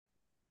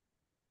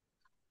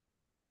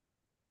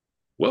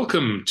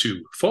Welcome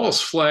to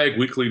False Flag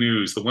Weekly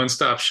News, the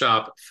one-stop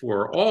shop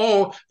for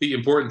all the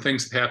important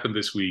things that happened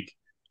this week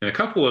and a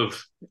couple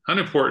of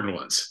unimportant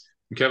ones.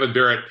 I'm Kevin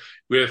Barrett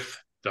with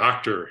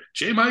Dr.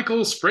 J.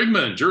 Michael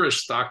Springman,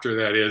 Jewish doctor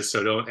that is,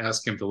 so don't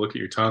ask him to look at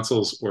your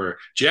tonsils or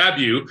jab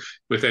you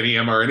with any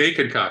mRNA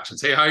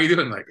concoctions. Hey, how are you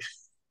doing, Mike?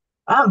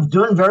 I'm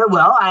doing very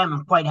well.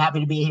 I'm quite happy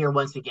to be here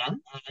once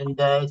again, and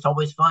it's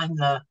always fun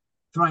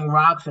throwing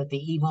rocks at the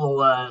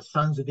evil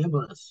sons of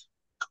Iblis.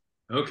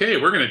 Okay,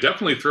 we're going to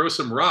definitely throw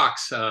some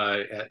rocks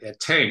at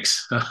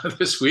tanks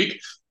this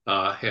week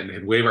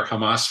and wave our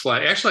Hamas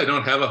flag. Actually, I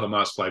don't have a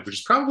Hamas flag, which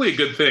is probably a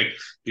good thing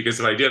because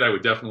if I did, I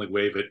would definitely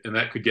wave it, and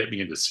that could get me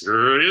into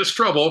serious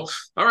trouble.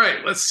 All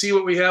right, let's see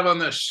what we have on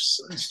the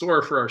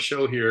store for our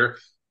show here.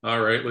 All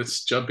right,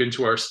 let's jump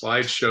into our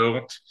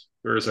slideshow.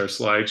 Where's our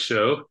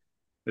slideshow?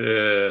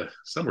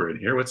 Somewhere in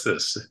here. What's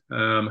this?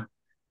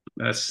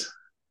 That's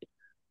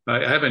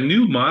I have a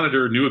new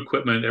monitor, new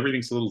equipment.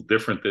 Everything's a little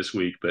different this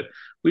week, but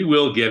we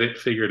will get it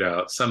figured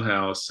out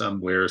somehow,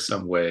 somewhere,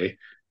 some way.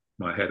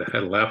 I had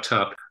a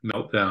laptop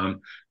meltdown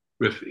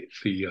with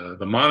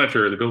the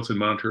monitor, the built-in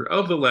monitor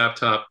of the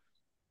laptop,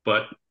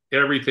 but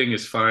everything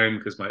is fine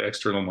because my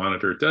external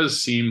monitor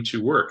does seem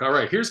to work. All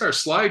right, here's our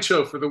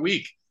slideshow for the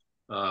week.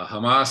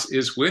 Hamas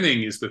is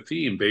winning is the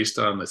theme based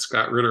on the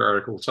Scott Ritter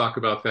article. We'll talk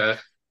about that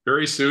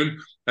very soon.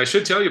 I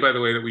should tell you, by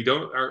the way, that we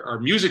don't. Our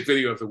music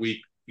video of the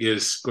week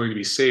is going to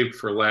be saved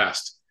for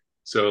last.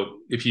 So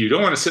if you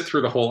don't want to sit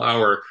through the whole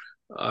hour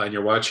and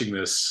you're watching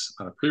this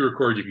on a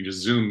pre-record, you can just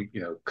zoom,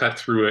 cut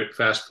through it,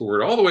 fast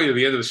forward all the way to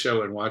the end of the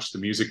show and watch the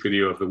music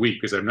video of the week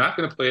because I'm not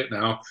going to play it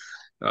now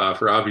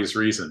for obvious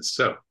reasons.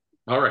 So,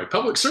 all right,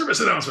 public service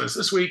announcements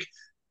this week.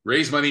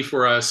 Raise money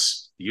for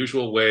us the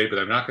usual way, but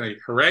I'm not going to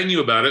harangue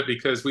you about it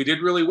because we did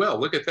really well.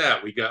 Look at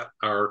that. We got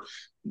our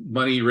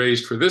money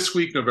raised for this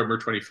week, November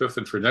 25th,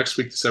 and for next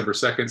week, December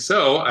 2nd.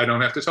 So I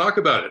don't have to talk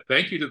about it.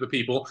 Thank you to the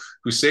people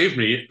who saved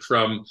me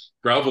from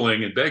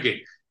groveling and begging.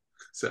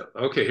 So,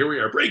 okay, here we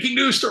are. Breaking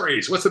news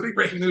stories. What's the big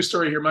breaking news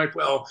story here, Mike?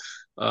 Well,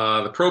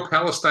 the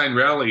pro-Palestine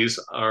rallies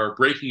are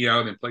breaking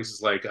out in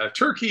places like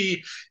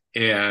Turkey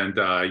and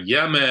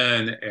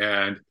Yemen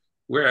and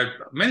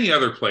many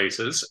other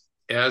places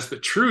as the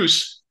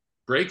truce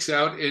breaks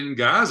out in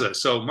Gaza.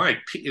 So, Mike,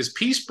 is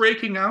peace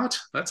breaking out?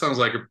 That sounds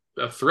like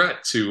a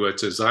threat to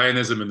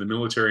Zionism and the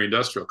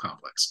military-industrial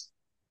complex.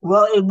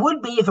 Well, it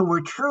would be if it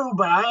were true,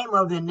 but I am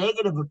of the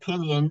negative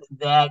opinion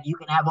that you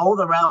can have all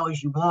the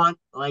rallies you want,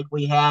 like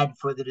we had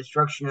for the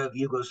destruction of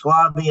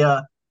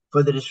Yugoslavia,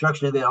 for the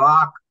destruction of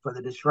Iraq, for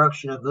the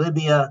destruction of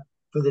Libya,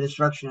 for the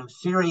destruction of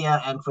Syria,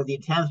 and for the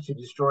attempts to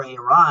destroy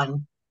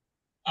Iran.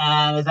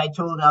 And as I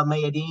told Al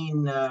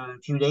Mayadeen a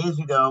few days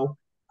ago,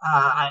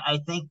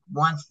 I think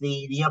once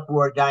the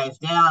uproar dies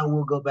down,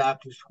 we'll go back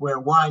to square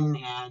one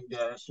and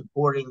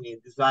supporting the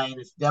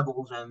Zionist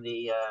devils and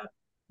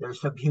their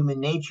subhuman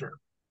nature.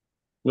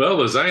 Well,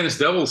 the Zionist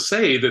devils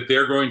say that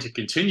they're going to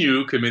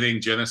continue committing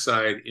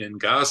genocide in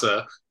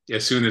Gaza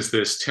as soon as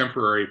this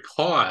temporary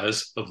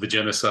pause of the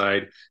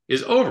genocide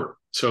is over.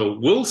 So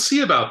we'll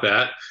see about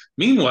that.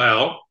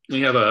 Meanwhile,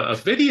 we have a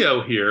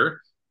video here,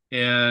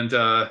 and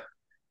what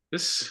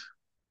is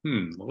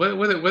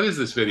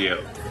this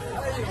video?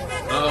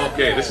 Oh,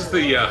 okay, this is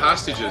the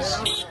hostages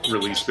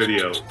release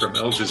video from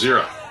Al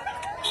Jazeera.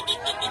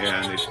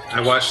 And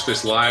I watched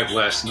this live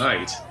last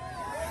night.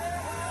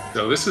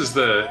 So this is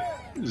the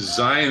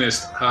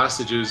Zionist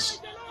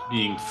hostages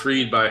being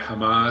freed by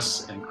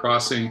Hamas and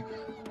crossing,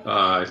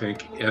 I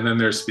think. And then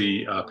there's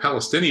the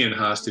Palestinian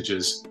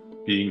hostages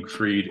being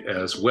freed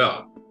as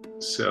well.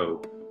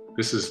 So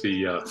this is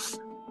the Al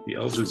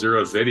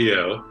Jazeera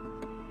video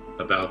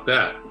about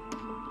that.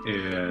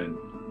 And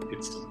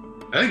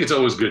I think it's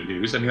always good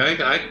news. I mean,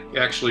 I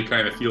actually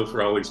kind of feel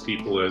for all these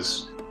people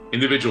as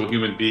individual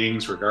human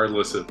beings,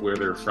 regardless of where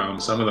they're from.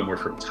 Some of them were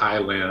from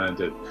Thailand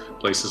and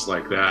places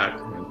like that.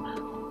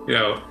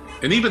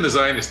 And even the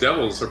Zionist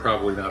devils are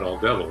probably not all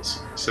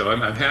devils. So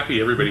I'm happy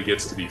everybody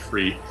gets to be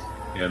free.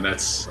 And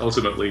that's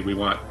ultimately, we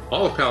want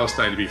all of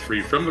Palestine to be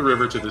free from the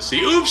river to the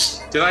sea. Oops!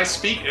 Did I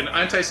speak an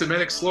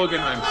anti-Semitic slogan?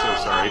 I'm so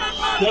sorry.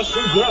 Yes,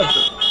 you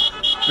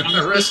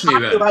did. Arrest me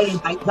then.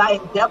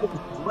 Zionist devils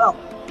as well.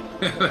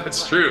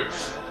 That's true.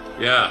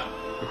 Yeah.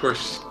 Of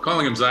course,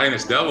 calling them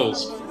Zionist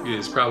devils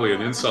is probably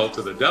an insult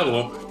to the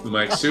devil who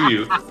might sue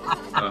you.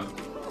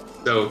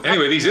 So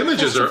anyway, these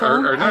images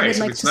are nice. I would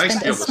like it's to nice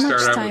spend to be able to as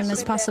start much out time with as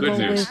some possible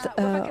good news.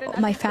 with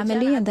my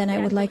family, and then I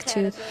would like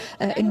to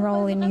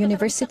enroll in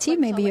university,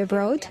 maybe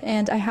abroad,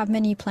 and I have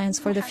many plans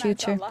for the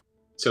future.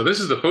 So this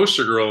is the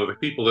poster girl of the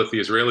people that the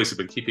Israelis have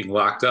been keeping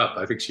locked up.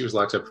 I think she was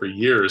locked up for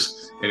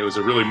years, and it was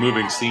a really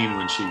moving scene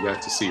when she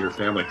got to see her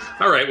family.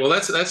 All right, well,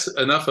 that's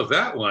enough of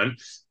that one.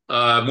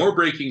 More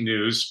breaking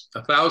news.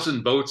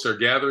 1,000 boats are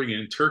gathering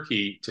in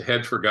Turkey to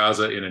head for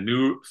Gaza in a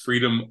new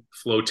Freedom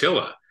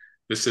Flotilla.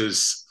 This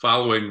is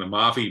following the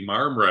Mavi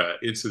Marmara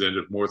incident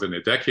of more than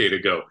a decade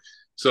ago.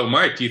 So,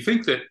 Mike, do you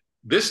think that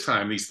this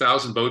time these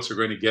 1,000 boats are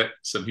going to get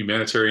some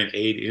humanitarian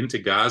aid into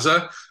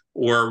Gaza?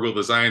 Or will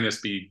the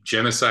Zionists be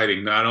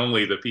genociding not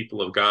only the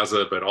people of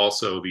Gaza, but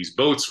also these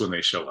boats when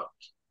they show up?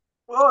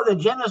 Well, the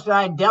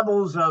genocide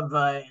devils of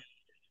the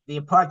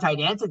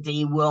apartheid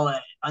entity will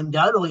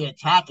undoubtedly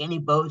attack any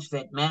boats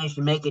that manage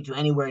to make it to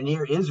anywhere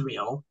near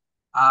Israel.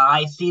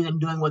 I see them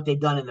doing what they've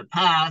done in the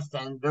past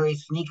and very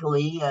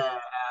sneakily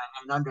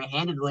and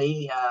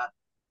underhandedly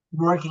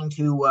working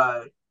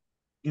to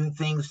do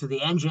things to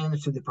the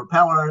engines, to the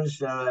propellers,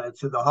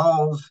 to the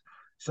hulls,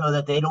 so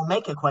that they don't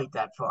make it quite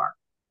that far.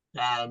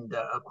 And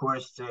of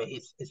course,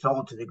 it's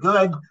all to the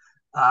good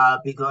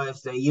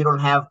because you don't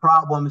have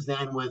problems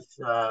then with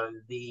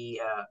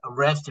the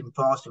arrest and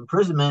false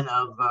imprisonment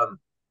of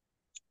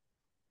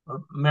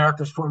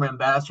America's former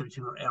ambassador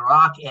to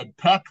Iraq, Ed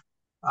Peck,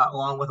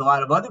 along with a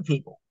lot of other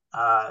people.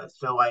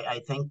 So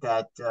I think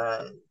that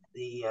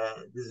the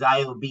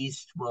Zio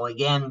Beast will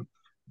again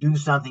do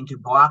something to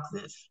block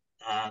this,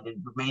 and it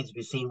remains to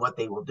be seen what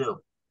they will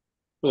do.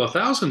 Well,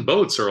 1,000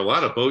 boats are a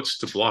lot of boats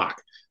to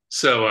block.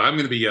 So I'm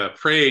going to be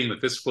praying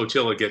that this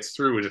flotilla gets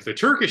through. And if the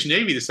Turkish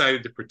Navy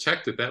decided to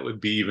protect it, that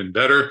would be even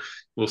better.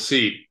 We'll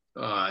see.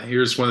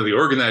 Here's one of the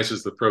organizers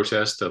of the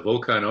protest,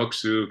 Volkan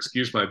Oksu,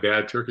 excuse my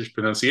bad Turkish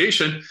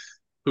pronunciation,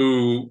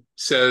 who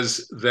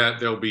says that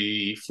there'll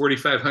be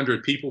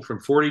 4,500 people from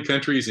 40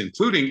 countries,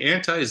 including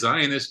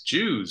anti-Zionist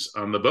Jews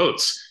on the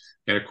boats.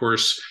 And of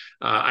course,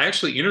 I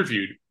actually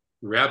interviewed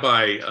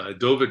Rabbi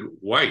David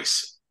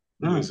Weiss,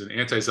 who is an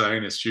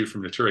anti-Zionist Jew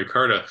from Neturei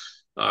Karta,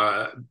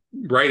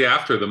 right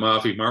after the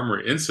Mavi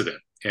Marmara incident.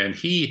 And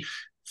he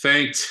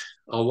thanked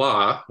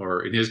Allah,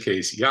 or in his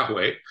case,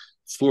 Yahweh,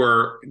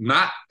 for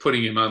not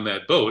putting him on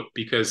that boat,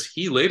 because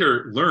he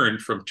later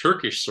learned from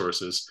Turkish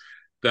sources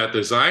that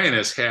the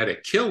Zionists had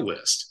a kill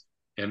list.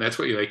 And that's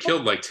what they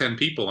killed like 10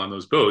 people on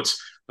those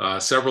boats,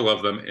 several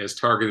of them as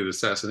targeted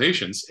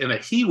assassinations, and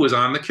that he was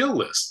on the kill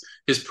list.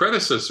 His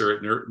predecessor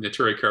at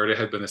Neturei Karta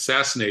had been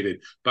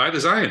assassinated by the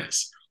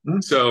Zionists.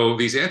 So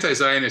these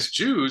anti-Zionist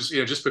Jews,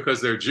 just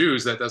because they're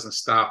Jews, that doesn't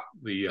stop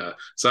the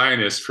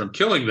Zionists from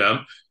killing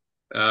them.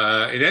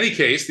 In any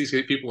case, these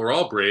people are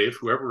all brave,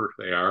 whoever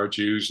they are,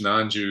 Jews,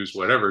 non-Jews,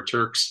 whatever,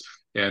 Turks,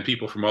 and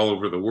people from all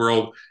over the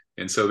world.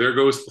 And so there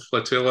goes the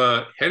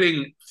flotilla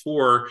heading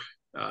for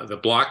the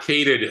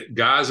blockaded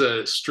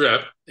Gaza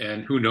Strip,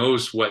 and who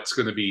knows what's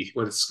going to be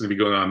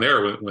going on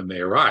there when they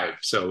arrive.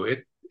 So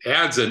it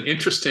adds an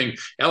interesting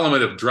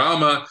element of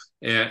drama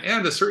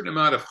and a certain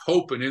amount of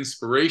hope and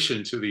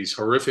inspiration to these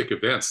horrific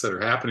events that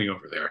are happening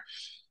over there.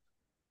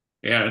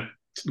 And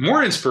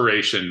more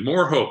inspiration,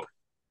 more hope.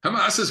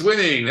 Hamas is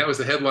winning. That was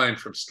the headline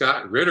from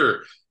Scott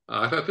Ritter.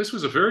 I thought this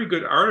was a very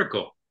good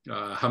article.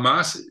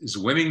 Hamas is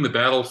winning the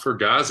battle for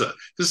Gaza.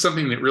 This is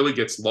something that really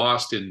gets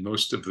lost in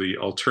most of the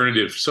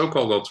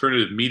so-called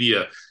alternative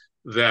media,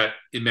 that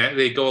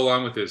they go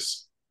along with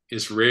this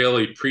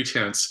Israeli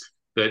pretense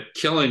that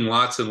killing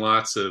lots and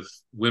lots of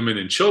women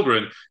and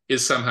children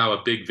is somehow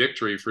a big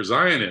victory for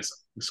Zionism.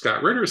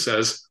 Scott Ritter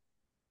says,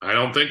 I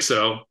don't think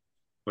so.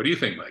 What do you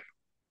think, Mike?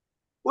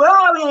 Well,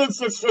 I mean,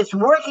 it's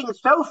working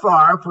so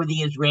far for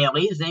the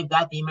Israelis. They've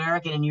got the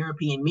American and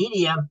European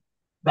media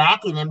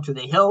backing them to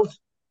the hilt.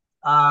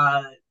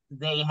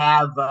 They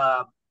have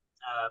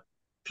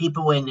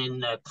people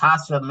in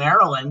Casa,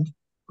 Maryland,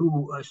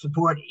 who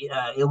support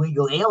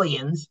illegal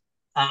aliens,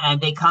 and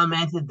they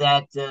commented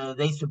that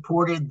they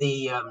supported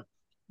the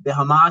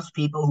Hamas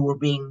people who were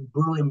being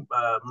brutally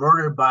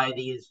murdered by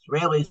the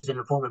Israelis in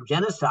a form of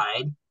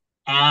genocide.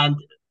 And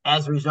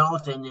as a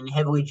result, in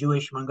heavily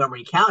Jewish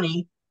Montgomery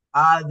County,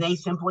 they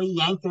simply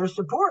yanked their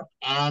support.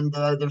 And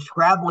they're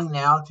scrabbling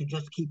now to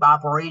just keep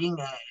operating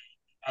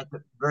at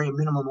the very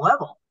minimum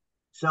level.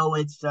 So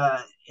it's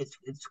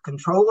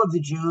control of the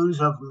Jews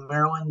of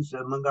Maryland's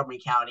Montgomery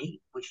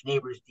County, which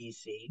neighbors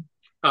D.C.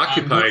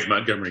 Occupied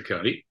Montgomery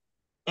County.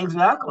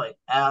 Exactly.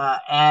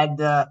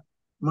 And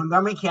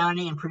Montgomery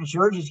County and Prince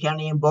George's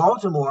County and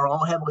Baltimore,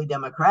 all heavily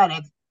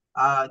Democratic,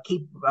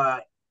 keep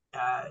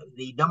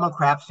the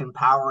Democrats in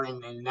power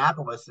in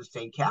Annapolis, the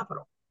state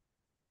capital.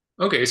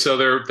 Okay,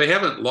 so they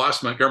haven't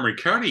lost Montgomery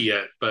County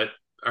yet, but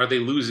are they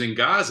losing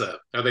Gaza?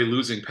 Are they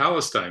losing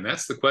Palestine?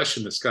 That's the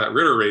question that Scott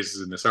Ritter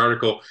raises in this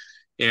article.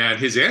 And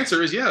his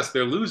answer is yes,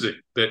 they're losing.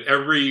 That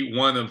every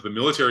one of the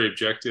military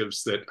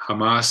objectives that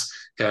Hamas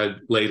had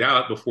laid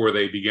out before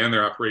they began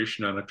their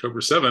operation on October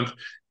 7th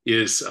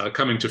is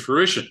coming to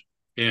fruition.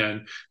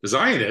 And the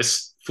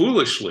Zionists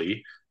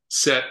foolishly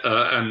set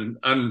an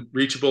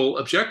unreachable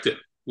objective,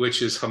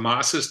 which is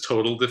Hamas's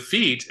total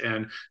defeat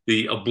and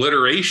the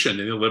obliteration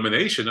and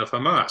elimination of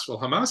Hamas. Well,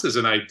 Hamas is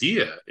an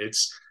idea.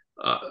 It's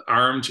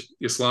armed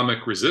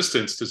Islamic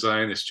resistance to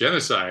Zionist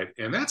genocide,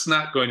 and that's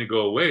not going to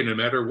go away no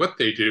matter what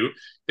they do.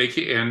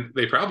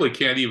 They probably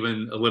can't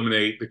even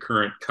eliminate the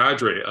current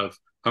cadre of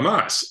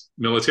Hamas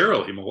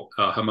militarily.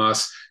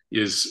 Hamas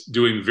is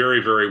doing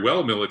very, very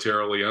well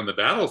militarily on the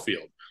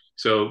battlefield.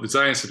 So the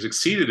Zionists have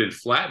succeeded in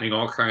flattening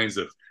all kinds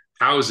of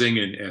housing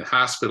and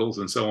hospitals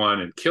and so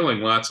on, and killing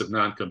lots of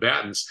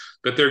non-combatants,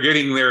 but they're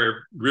getting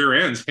their rear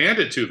ends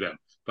handed to them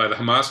by the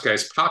Hamas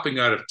guys popping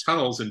out of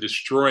tunnels and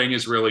destroying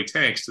Israeli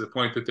tanks to the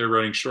point that they're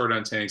running short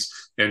on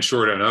tanks and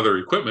short on other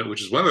equipment,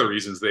 which is one of the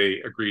reasons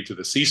they agreed to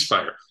the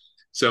ceasefire.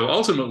 So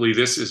ultimately,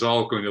 this is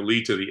all going to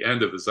lead to the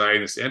end of the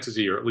Zionist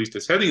entity, or at least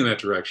it's heading in that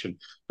direction,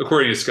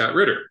 according to Scott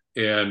Ritter.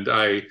 And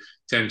I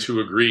tend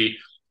to agree,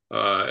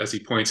 as he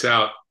points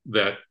out,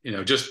 that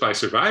just by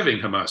surviving,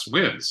 Hamas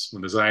wins.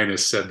 When the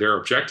Zionists said their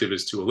objective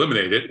is to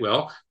eliminate it,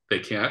 well, they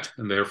can't,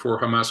 and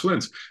therefore Hamas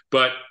wins.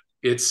 But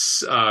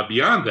it's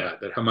beyond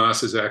that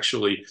Hamas is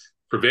actually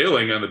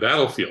prevailing on the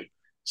battlefield.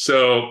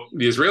 So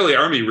the Israeli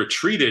army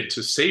retreated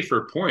to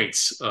safer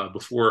points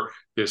before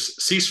this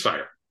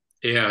ceasefire.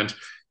 And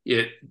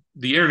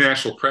the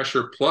international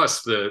pressure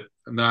plus the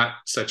not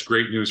such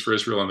great news for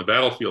Israel on the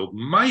battlefield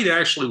might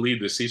actually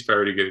lead the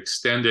ceasefire to get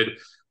extended,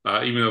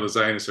 even though the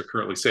Zionists are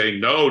currently saying,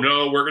 no,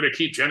 we're going to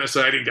keep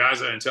genociding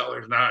Gaza until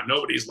there's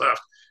nobody's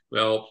left.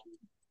 Well,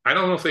 I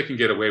don't know if they can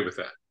get away with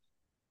that.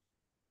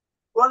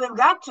 Well, they've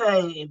got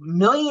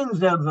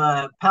millions of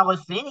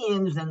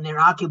Palestinians in their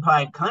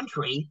occupied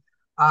country,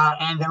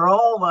 and they're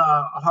all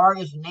hard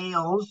as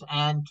nails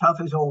and tough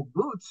as old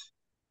boots.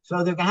 So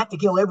they're going to have to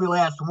kill every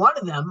last one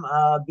of them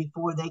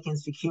before they can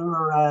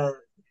secure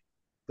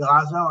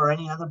Gaza or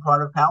any other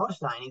part of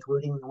Palestine,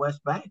 including the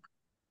West Bank.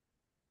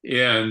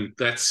 And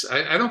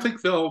I don't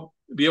think they'll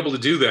be able to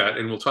do that.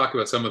 And we'll talk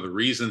about some of the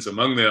reasons.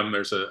 Among them,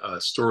 there's a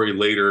story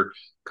later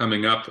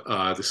coming up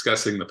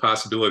discussing the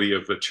possibility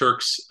of the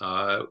Turks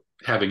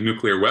having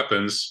nuclear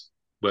weapons,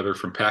 whether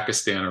from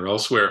Pakistan or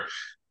elsewhere,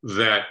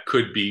 that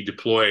could be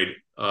deployed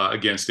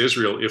against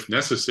Israel if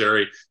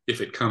necessary,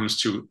 if it comes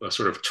to a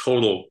sort of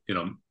total,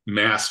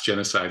 mass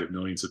genocide of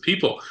millions of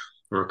people,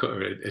 or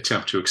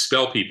attempt to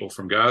expel people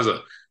from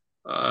Gaza.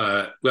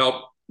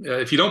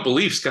 If you don't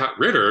believe Scott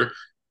Ritter,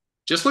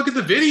 just look at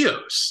the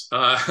videos.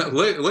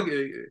 Look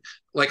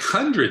like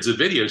hundreds of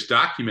videos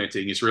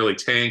documenting Israeli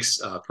tanks,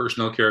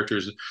 personnel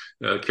carriers,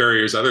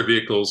 other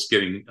vehicles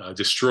getting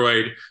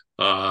destroyed,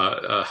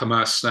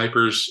 Hamas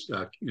snipers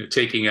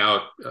taking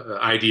out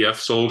IDF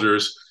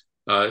soldiers.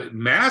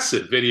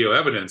 Massive video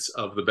evidence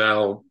of the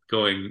battle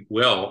going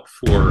well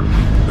for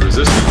the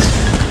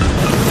resistance.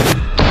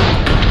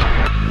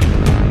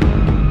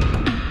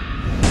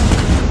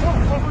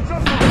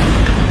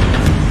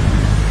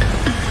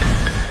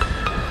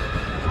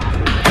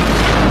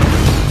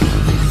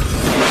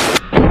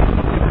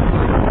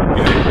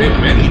 They have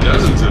many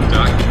dozens of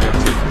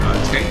documented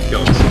tank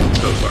kills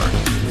so far.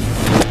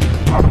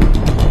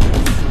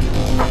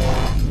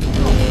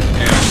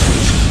 And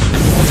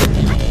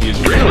the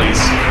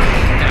Israelis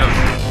have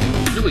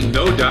really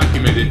no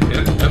documented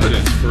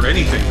evidence for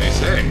anything they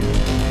say.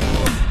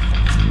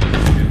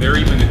 And they're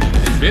even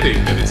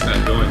admitting that it's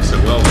not going so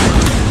well for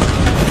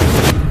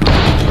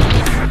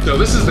them. So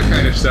this is the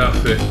kind of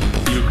stuff that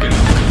you can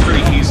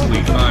pretty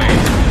easily find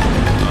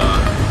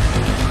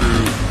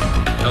through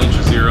Al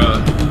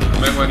Jazeera.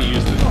 You might want to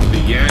use the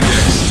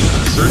Yandex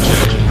search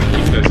engine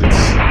because it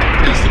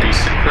tends to be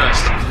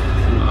suppressed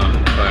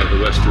by the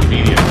Western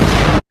media.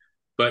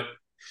 But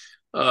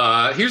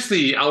here's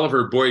the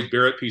Oliver Boyd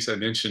Barrett piece I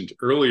mentioned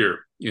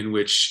earlier, in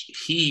which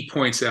he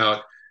points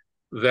out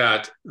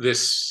that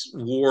this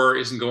war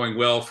isn't going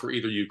well for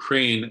either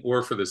Ukraine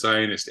or for the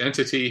Zionist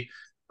entity.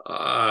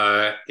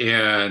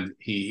 And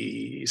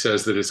he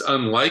says that it's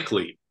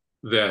unlikely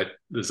that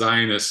the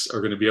Zionists are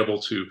going to be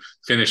able to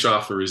finish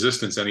off the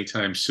resistance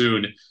anytime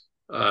soon.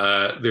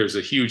 There's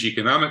a huge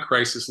economic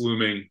crisis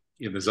looming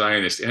in the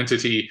Zionist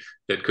entity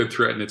that could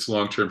threaten its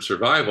long-term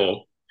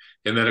survival.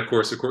 And then, of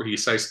course, he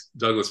cites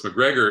Douglas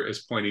McGregor as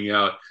pointing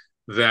out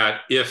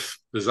that if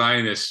the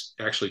Zionists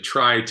actually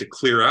tried to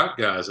clear out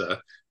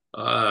Gaza,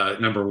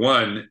 number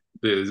one,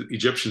 the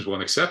Egyptians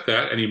won't accept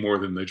that any more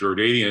than the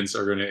Jordanians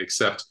are going to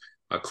accept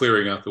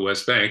clearing out the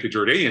West Bank. The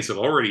Jordanians have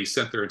already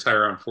sent their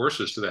entire armed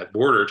forces to that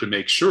border to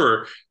make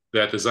sure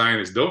that the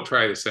Zionists don't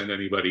try to send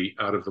anybody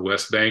out of the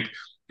West Bank,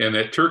 and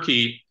that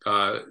Turkey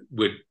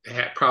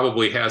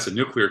probably has a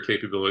nuclear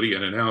capability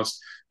and announced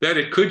that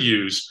it could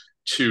use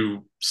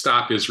to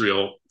stop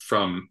Israel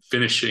from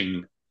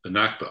finishing the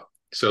Nakba.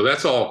 So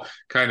that's all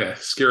kind of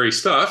scary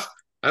stuff.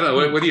 I don't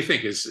know. What do you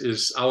think?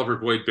 Is Oliver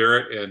Boyd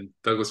Barrett and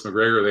Douglas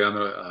McGregor, are they on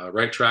the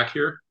right track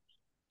here?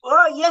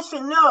 Well, yes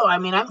and no. I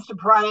mean, I'm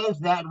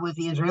surprised that with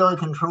the Israeli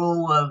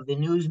control of the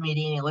news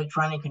media and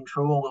electronic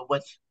control of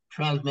what's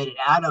transmitted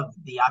out of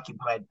the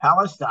occupied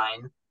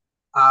Palestine,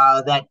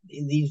 that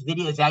these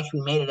videos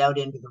actually made it out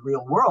into the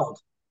real world.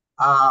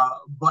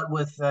 But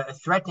with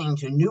threatening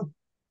to nuke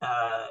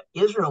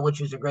Israel, which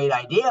is a great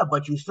idea,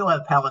 but you still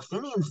have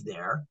Palestinians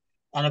there.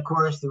 And of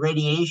course, the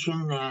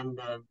radiation and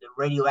the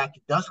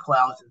radioactive dust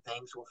clouds and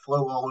things will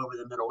flow all over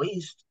the Middle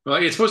East.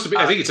 Well, it's supposed to be.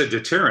 I think it's a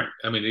deterrent.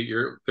 I mean,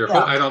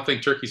 I don't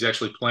think Turkey's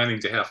actually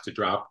planning to have to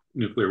drop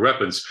nuclear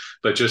weapons,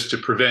 but just to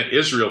prevent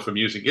Israel from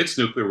using its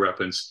nuclear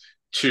weapons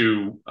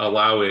to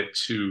allow it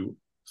to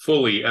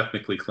fully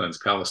ethnically cleanse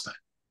Palestine.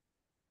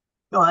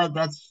 No,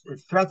 that's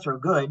threats are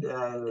good.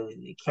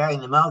 Carrying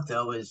them out,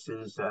 though, is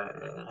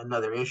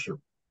another issue.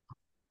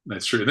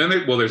 That's true. Then,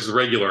 there's the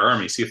regular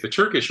army. See, if the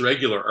Turkish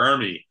regular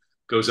army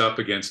goes up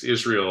against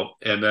Israel,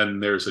 and then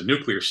there's a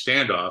nuclear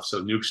standoff,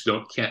 so nukes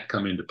can't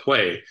come into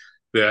play,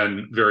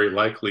 then very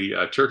likely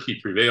Turkey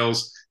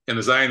prevails. And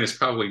the Zionists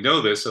probably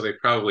know this, so they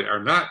probably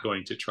are not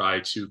going to try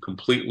to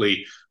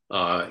completely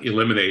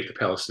eliminate the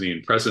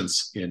Palestinian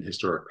presence in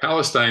historic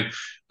Palestine,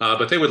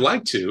 but they would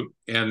like to,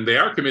 and they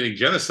are committing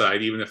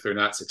genocide, even if they're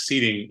not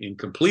succeeding in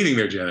completing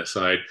their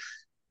genocide.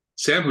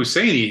 Sam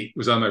Husseini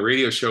was on my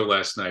radio show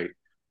last night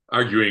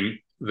arguing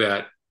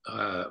that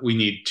we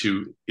need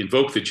to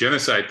invoke the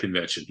Genocide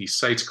Convention. He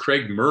cites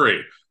Craig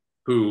Murray,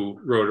 who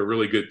wrote a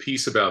really good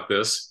piece about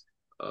this.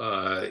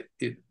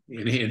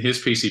 In his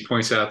piece, he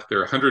points out that there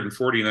are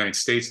 149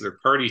 states that are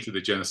party to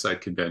the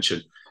Genocide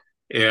Convention,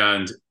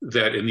 and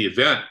that in the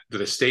event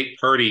that a state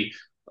party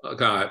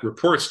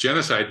reports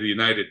genocide to the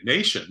United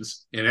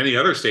Nations and any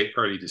other state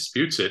party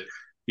disputes it,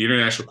 the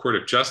International Court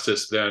of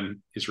Justice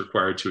then is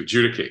required to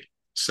adjudicate.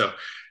 So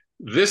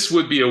this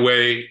would be a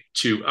way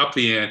to up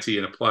the ante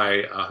and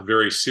apply a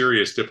very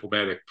serious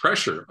diplomatic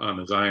pressure on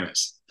the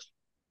Zionists.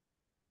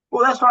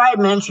 Well, that's what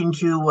I mentioned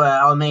to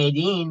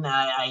Al-Mayadeen.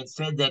 I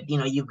said that,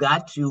 you've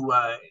got to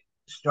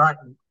start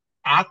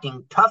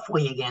acting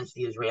toughly against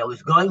the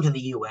Israelis, going to the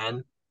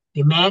UN,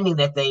 demanding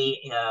that they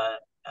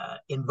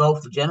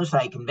invoke the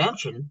Genocide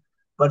Convention.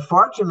 But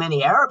far too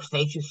many Arab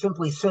states just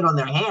simply sit on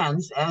their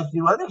hands, as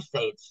do other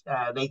states.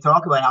 They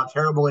talk about how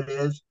terrible it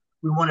is.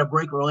 We want to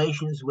break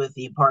relations with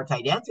the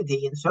apartheid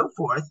entity and so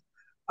forth.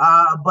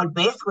 But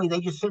basically,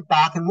 they just sit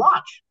back and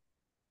watch.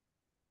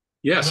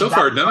 Yeah, so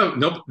far,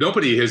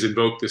 nobody has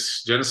invoked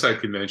this Genocide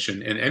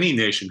Convention, and any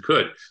nation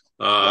could.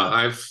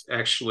 I've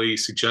actually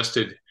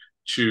suggested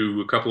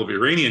to a couple of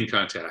Iranian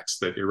contacts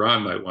that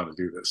Iran might want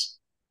to do this.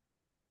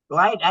 Well,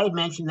 I had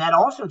mentioned that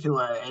also to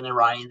an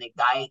Iranian. The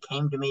guy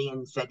came to me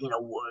and said,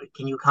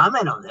 can you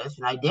comment on this?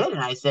 And I did.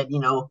 And I said,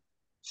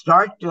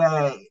 start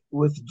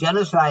with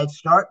genocide,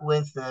 start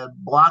with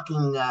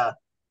blocking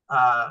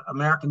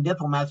American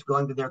diplomats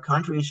going to their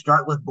countries,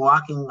 start with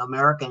blocking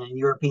American and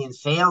European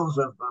sales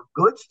of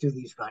goods to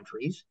these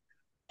countries,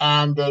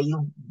 and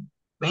you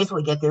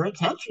basically get their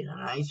attention.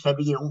 And I said,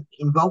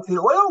 invoke the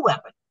oil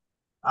weapon.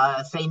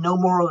 Say no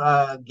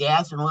more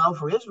gas and oil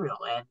for Israel,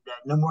 and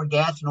no more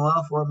gas and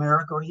oil for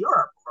America or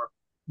Europe, or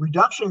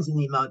reductions in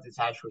the amount that's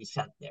actually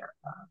sent there.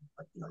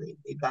 But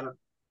they've got to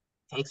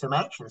take some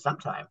action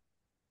sometime.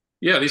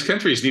 Yeah, these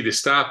countries need to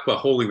stop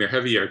holding their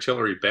heavy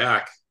artillery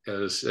back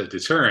as a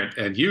deterrent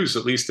and use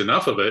at least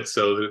enough of it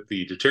so that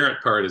the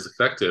deterrent part is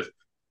effective.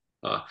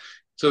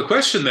 So the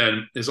question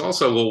then is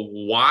also, well,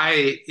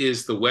 why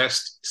is the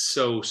West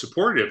so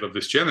supportive of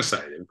this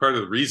genocide? And part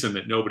of the reason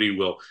that nobody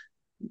will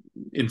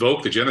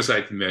invoke the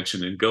Genocide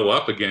Convention and go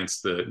up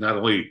against not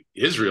only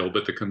Israel,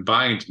 but the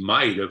combined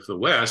might of the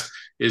West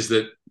is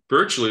that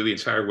virtually the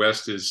entire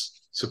West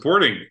is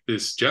supporting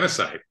this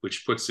genocide,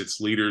 which puts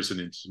its leaders and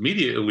its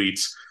media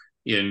elites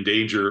in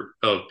danger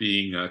of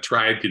being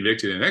tried,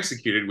 convicted, and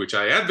executed, which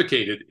I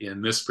advocated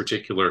in this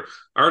particular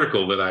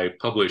article that I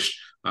published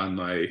on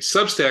my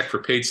Substack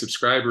for paid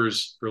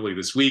subscribers early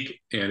this week,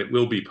 and it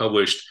will be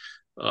published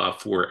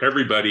for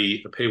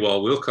everybody. The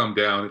paywall will come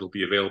down. It'll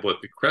be available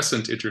at the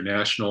Crescent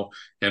International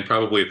and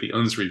probably at the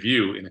UNS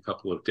Review in a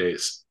couple of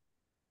days.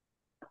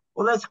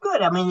 Well, that's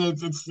good. I mean,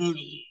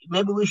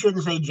 maybe we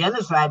shouldn't say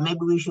genocide. Maybe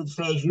we should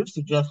say, as you've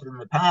suggested in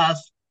the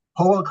past,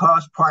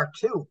 Holocaust Part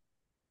 2.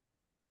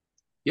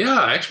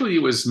 Yeah, actually,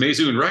 it was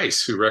Maysoon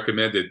Rice who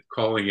recommended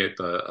calling it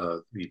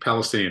the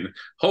Palestinian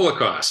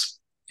Holocaust.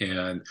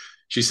 And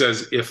she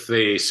says, if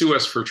they sue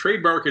us for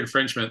trademark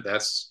infringement,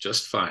 that's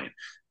just fine.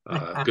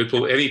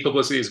 Any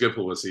publicity is good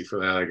publicity for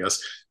that, I guess.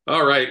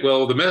 All right.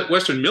 Well, the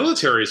Western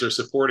militaries are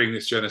supporting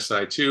this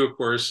genocide too. Of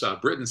course,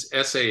 Britain's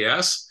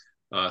SAS,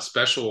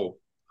 special,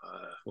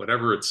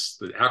 whatever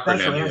the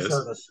acronym is.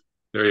 Service.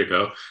 There you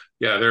go.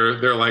 Yeah,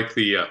 they're like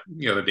the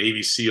the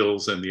Navy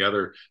SEALs and the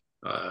other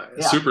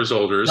super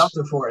soldiers.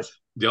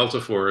 Delta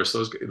Force.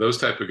 Those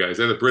type of guys.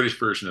 They're the British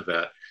version of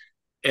that.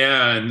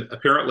 And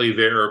apparently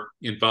they're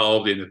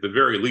involved in, at the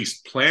very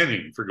least,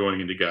 planning for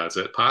going into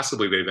Gaza.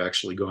 Possibly they've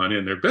actually gone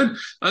in. There have been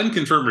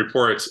unconfirmed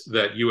reports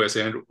that U.S.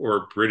 and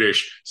or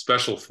British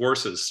special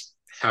forces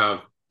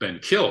have been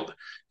killed.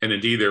 And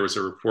indeed, there was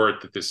a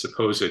report that this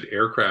supposed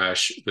air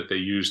crash that they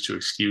used to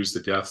excuse the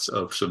deaths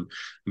of some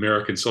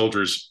American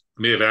soldiers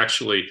may have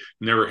actually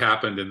never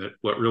happened, and that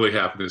what really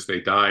happened is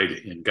they died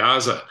in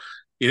Gaza.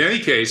 In any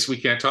case, we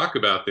can't talk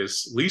about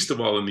this, least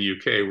of all in the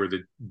UK, where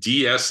the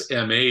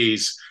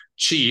DSMA's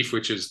chief,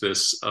 which is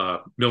this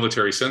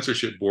military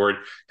censorship board,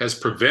 has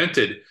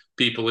prevented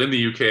people in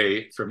the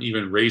UK from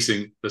even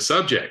raising the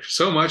subject.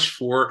 So much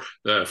for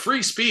the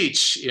free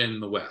speech in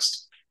the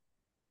West.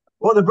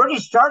 Well, the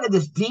British started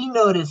this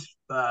D-Notice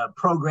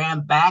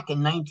program back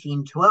in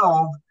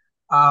 1912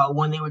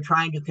 when they were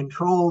trying to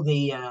control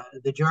the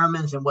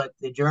Germans and what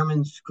the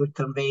Germans could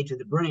convey to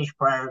the British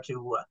prior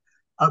to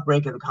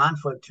outbreak of the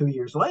conflict 2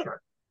 years later.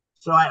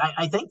 So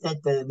I think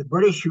that the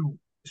British, who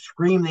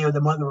scream they are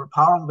the mother of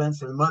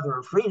parliaments and the mother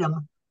of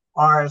freedom,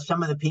 are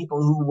some of the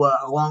people who,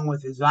 along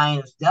with the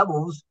Zionist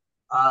devils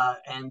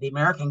and the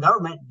American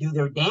government, do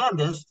their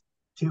damnedest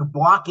to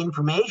block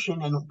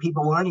information and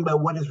people learning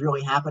about what is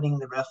really happening in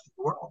the rest of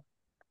the world.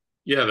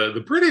 Yeah,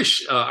 the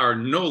British are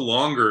no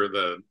longer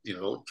the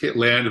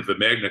land of the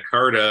Magna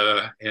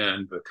Carta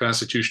and the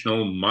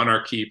constitutional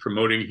monarchy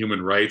promoting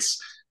human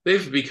rights.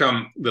 They've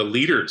become the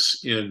leaders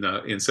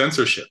in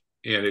censorship,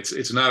 and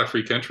it's not a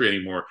free country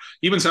anymore.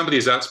 Even somebody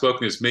as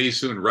outspoken as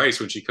Maysoon Rice,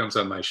 when she comes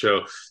on my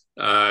show,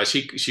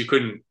 she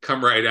couldn't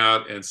come right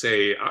out and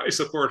say I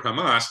support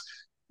Hamas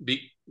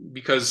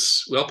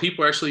because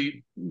people are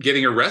actually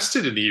getting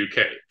arrested in the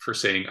UK for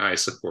saying I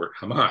support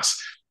Hamas.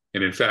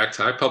 And in fact,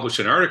 I published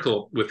an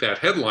article with that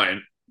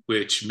headline,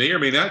 which may or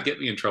may not get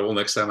me in trouble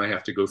next time I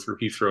have to go through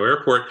Heathrow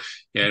Airport.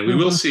 And we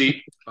will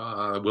see.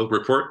 We'll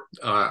report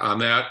on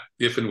that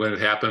if and when it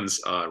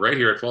happens right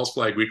here at False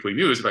Flag Weekly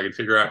News, if I can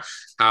figure out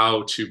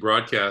how to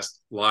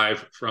broadcast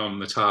live from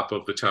the top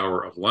of the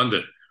Tower of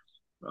London.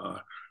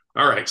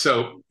 All right,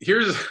 so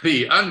here's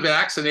the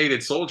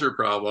unvaccinated soldier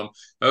problem.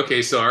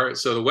 Okay, so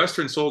the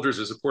Western soldiers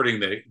are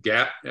supporting the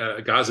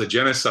Gaza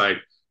genocide,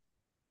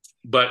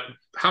 but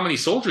how many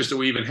soldiers do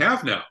we even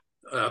have now?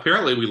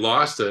 Apparently, we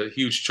lost a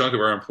huge chunk of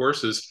our armed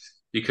forces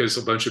because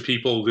a bunch of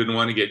people didn't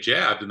want to get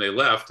jabbed and they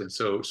left. And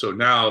so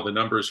now the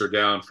numbers are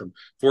down from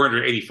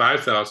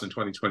 485,000 in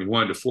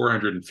 2021 to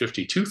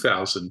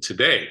 452,000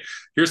 today.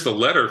 Here's the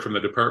letter from the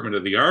Department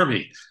of the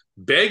Army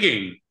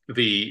begging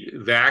the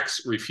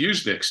vax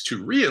refuseniks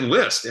to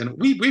re-enlist, and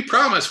we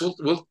promise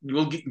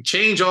we'll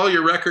change all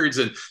your records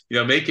and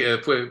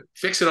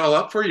fix it all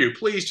up for you.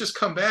 Please just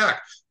come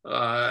back. But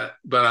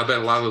I bet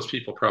a lot of those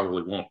people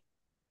probably won't.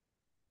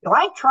 Well,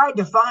 I tried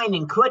to find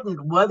and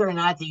couldn't whether or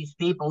not these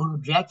people who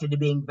objected to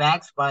being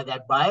vaxxed by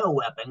that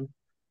bioweapon,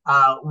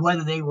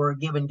 whether they were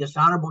given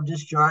dishonorable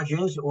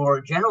discharges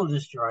or general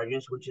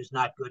discharges, which is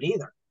not good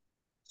either.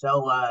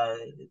 So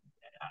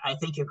I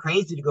think you're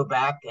crazy to go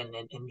back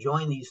and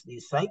join these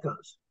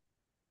psychos.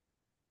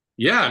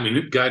 Yeah, I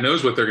mean, God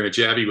knows what they're going to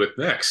jab you with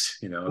next.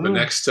 The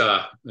next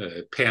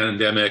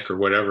pandemic or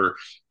whatever.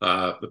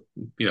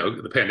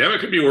 The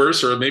pandemic could be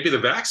worse, or maybe the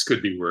vax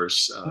could be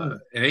worse. In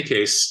any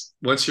case,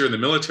 once you're in the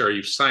military,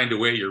 you've signed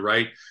away your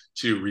right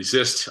to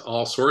resist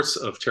all sorts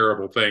of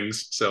terrible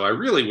things. So I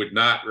really would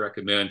not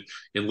recommend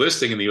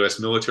enlisting in the U.S.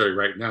 military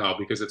right now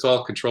because it's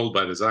all controlled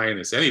by the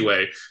Zionists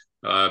anyway.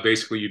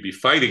 Basically, you'd be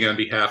fighting on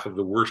behalf of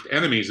the worst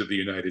enemies of the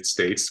United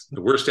States,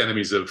 the worst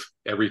enemies of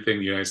everything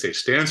the United States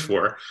stands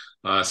for.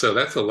 So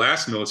that's the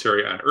last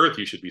military on earth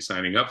you should be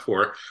signing up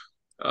for.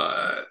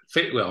 Actually,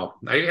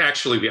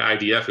 the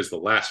IDF is the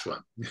last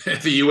one.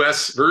 The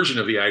U.S. version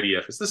of the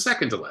IDF is the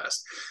second to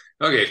last.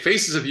 Okay,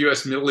 faces of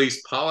U.S. Middle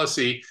East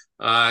policy.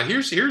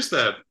 Here's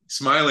the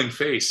smiling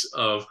face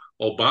of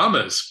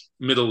Obama's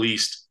Middle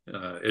East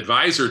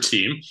advisor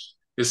team.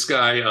 This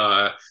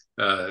guy,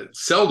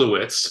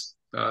 Seldowitz,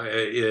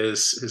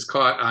 is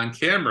caught on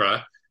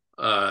camera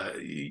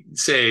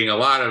saying a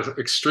lot of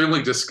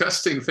extremely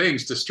disgusting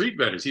things to street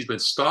vendors. He's been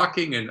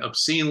stalking and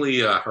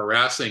obscenely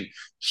harassing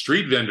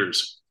street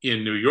vendors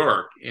in New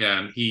York,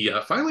 and he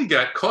finally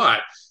got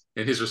caught.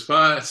 And his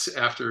response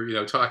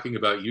after talking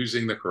about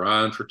using the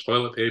Quran for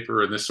toilet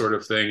paper and this sort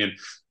of thing, and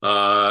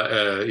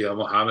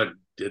Muhammad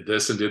did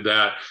this and did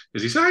that,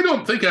 is he said, I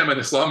don't think I'm an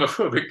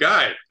Islamophobic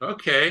guy.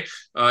 Okay.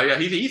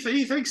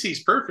 He thinks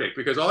he's perfect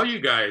because all you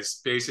guys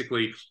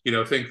basically,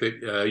 think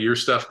that your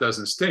stuff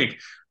doesn't stink.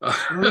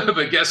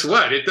 But guess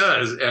what? It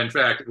does. In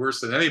fact,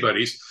 worse than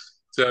anybody's.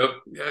 So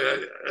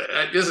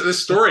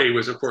this story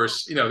was, of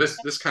course,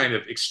 this kind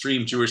of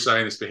extreme Jewish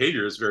Zionist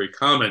behavior is very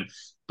common.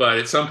 But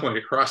at some point,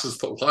 it crosses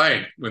the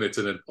line when it's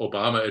an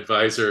Obama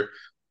advisor.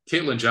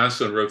 Caitlin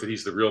Johnstone wrote that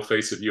he's the real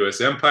face of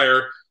U.S.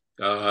 empire.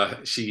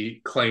 She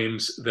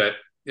claims that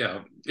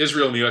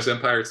Israel and the U.S.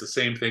 empire, it's the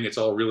same thing. It's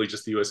all really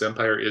just the U.S.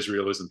 empire.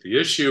 Israel isn't the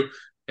issue.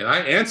 And I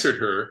answered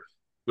her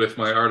with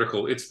my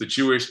article, It's the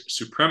Jewish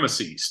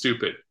Supremacy,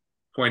 Stupid,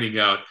 pointing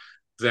out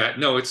that,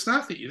 no, it's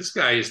not. This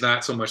guy is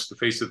not so much the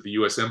face of the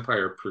U.S.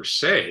 empire per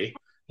se.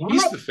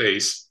 He's the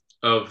face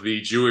of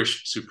the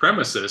Jewish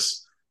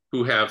supremacists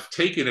who have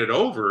taken it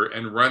over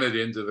and run it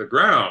into the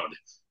ground.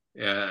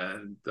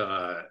 And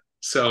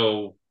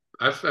so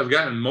I've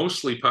gotten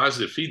mostly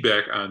positive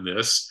feedback on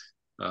this.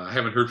 I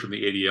haven't heard from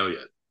the ADL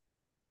yet.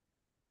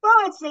 Well,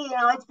 it's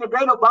the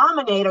great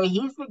Obamanator.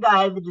 He's the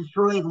guy that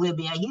destroyed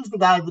Libya. He's the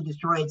guy that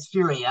destroyed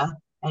Syria.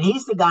 And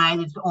he's the guy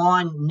that's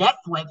on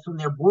Netflix when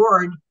they're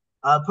bored,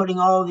 putting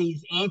all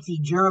these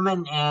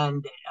anti-German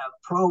and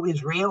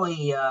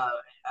pro-Israeli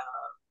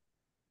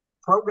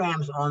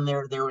programs on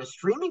their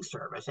streaming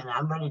service, and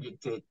I'm ready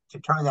to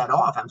turn that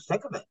off. I'm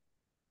sick of it.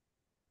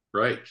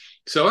 Right.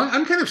 So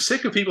I'm kind of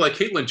sick of people like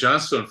Caitlin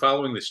Johnstone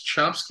following this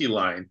Chomsky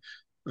line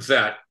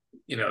that,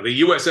 the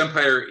U.S.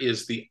 empire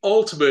is the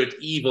ultimate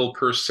evil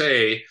per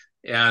se,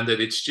 and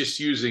that it's just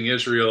using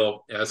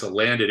Israel as a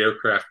landed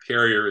aircraft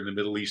carrier in the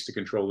Middle East to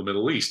control the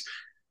Middle East.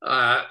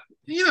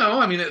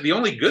 The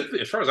only good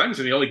thing, as far as I'm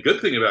concerned, the only good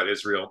thing about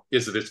Israel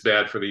is that it's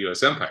bad for the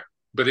U.S. empire.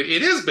 But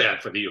it is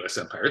bad for the U.S.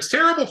 empire. It's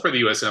terrible for the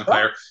U.S.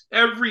 empire.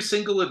 Every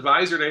single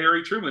advisor to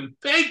Harry Truman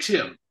begged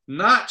him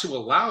not to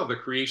allow the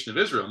creation of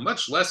Israel,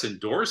 much less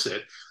endorse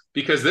it,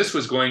 because this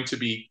was going to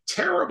be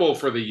terrible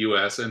for the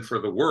U.S. and for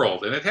the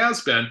world. And it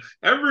has been.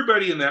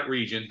 Everybody in that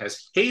region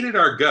has hated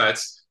our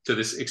guts to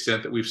this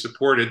extent that we've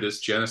supported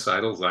this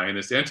genocidal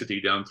Zionist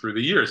entity down through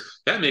the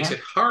years. That makes it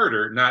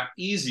harder, not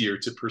easier,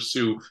 to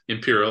pursue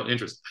imperial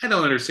interests. I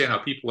don't understand how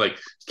people like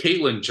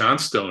Caitlin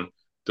Johnstone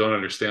don't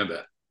understand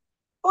that.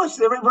 Well, it's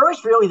the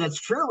reverse, really. That's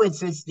true. It's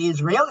the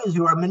Israelis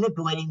who are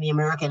manipulating the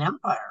American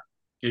empire.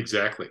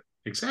 Exactly.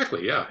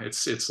 Exactly. Yeah.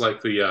 It's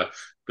like the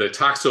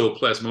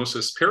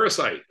toxoplasmosis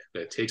parasite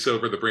that takes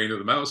over the brain of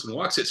the mouse and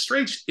walks it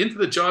straight into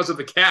the jaws of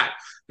the cat.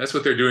 That's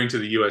what they're doing to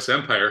the U.S.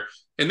 empire.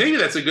 And maybe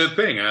that's a good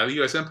thing. The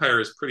U.S. empire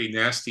is pretty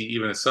nasty,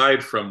 even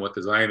aside from what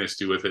the Zionists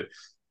do with it.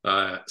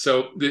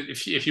 So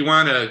if you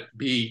want to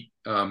be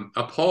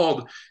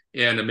appalled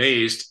and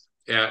amazed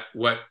at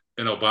what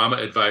an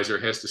Obama advisor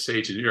has to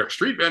say to New York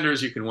street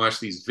vendors, you can watch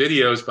these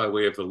videos by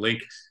way of the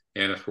link.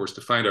 And of course,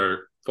 to find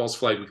our False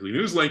Flag Weekly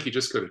News link, you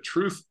just go to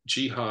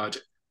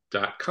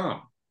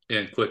truthjihad.com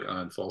and click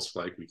on False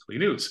Flag Weekly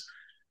News.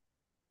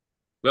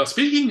 Well,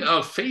 speaking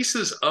of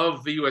faces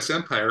of the U.S.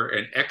 empire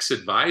and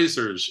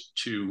ex-advisors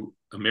to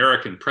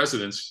American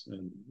presidents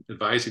and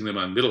advising them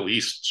on Middle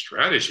East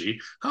strategy,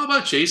 how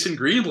about Jason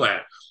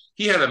Greenblatt?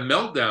 He had a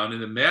meltdown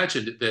and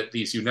imagined that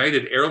these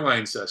United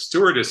Airlines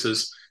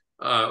stewardesses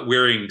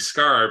wearing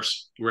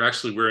scarves were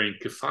actually wearing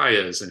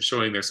keffiyehs and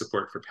showing their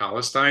support for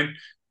Palestine.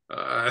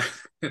 Are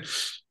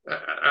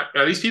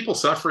these people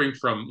suffering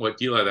from what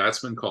Gilad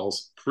Atzmon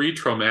calls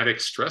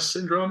pre-traumatic stress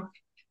syndrome?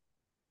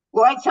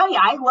 Well, I tell you,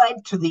 I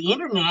went to the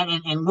internet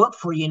and looked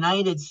for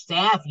United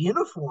staff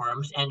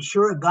uniforms, and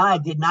sure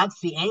God, did not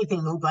see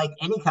anything that looked like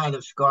any kind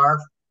of scarf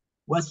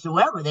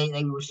whatsoever.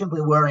 They were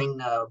simply wearing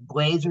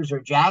blazers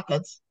or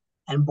jackets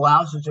and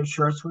blouses or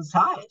shirts with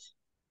ties.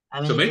 I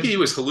mean, so maybe he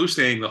was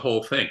hallucinating the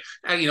whole thing.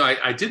 And,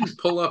 I didn't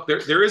pull up.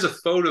 There is a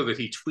photo that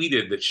he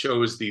tweeted that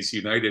shows these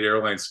United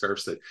Airlines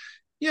scarves that,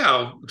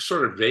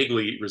 sort of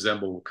vaguely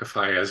resemble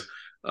keffiyehs.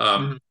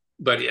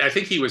 But I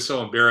think he was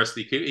so embarrassed,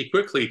 he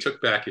quickly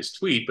took back his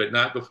tweet, but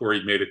not before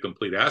he made a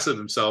complete ass of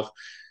himself.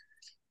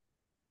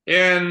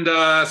 And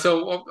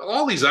so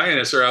all these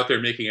Zionists are out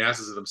there making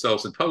asses of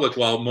themselves in public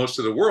while most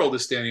of the world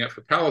is standing up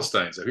for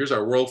Palestine. So here's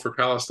our World for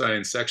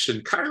Palestine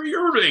section. Kyrie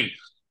Irving,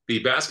 the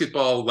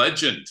basketball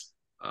legend,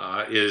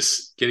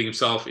 is getting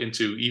himself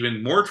into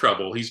even more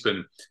trouble. He's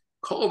been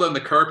called on the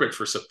carpet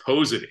for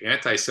supposed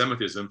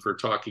anti-Semitism for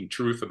talking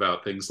truth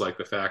about things like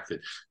the fact that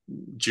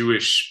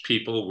Jewish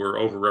people were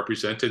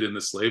overrepresented in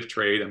the slave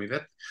trade. I mean,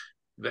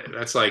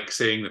 that's like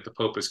saying that the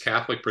Pope is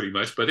Catholic pretty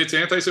much, but it's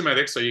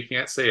anti-Semitic, so you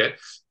can't say it.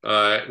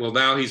 Well,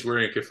 now he's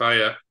wearing a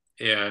keffiyeh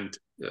and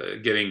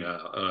getting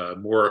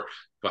more of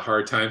a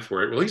hard time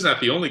for it. Well, he's not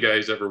the only guy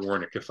who's ever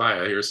worn a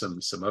keffiyeh. Here's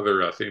some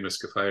other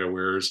famous keffiyeh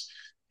wearers.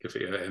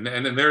 And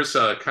then there's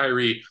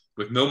Kyrie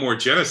with "No More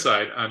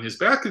Genocide" on his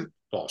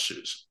basketball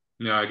shoes.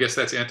 Now, I guess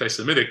that's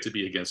anti-Semitic to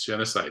be against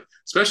genocide,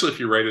 especially if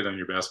you write it on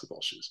your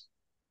basketball shoes.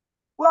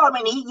 Well,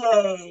 I mean,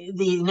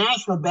 the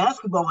National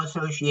Basketball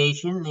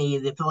Association,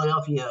 the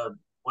Philadelphia,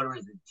 whatever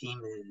the team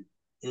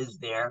is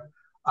there,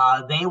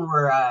 they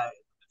were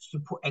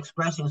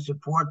expressing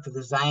support for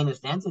the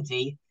Zionist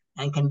entity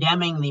and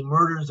condemning the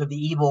murders of the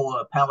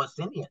evil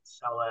Palestinians.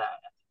 So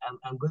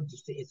I'm good to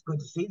see. It's good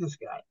to see this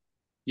guy.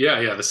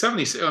 Yeah, the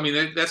 70s. I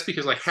mean, that's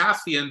because like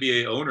half the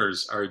NBA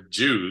owners are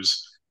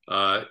Jews.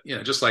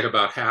 Just like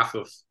about half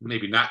of,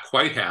 maybe not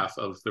quite half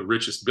of the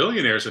richest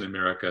billionaires in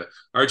America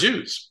are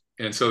Jews.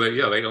 And so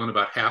they own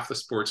about half the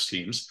sports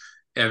teams.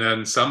 And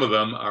then some of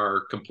them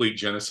are complete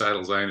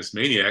genocidal Zionist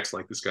maniacs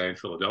like this guy in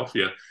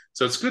Philadelphia.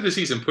 So it's good to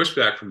see some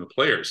pushback from the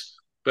players.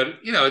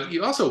 But,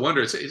 you also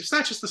wonder, it's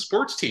not just the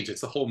sports teams,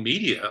 it's the whole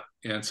media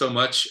and so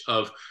much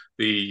of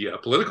the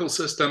political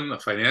system, the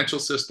financial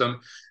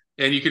system.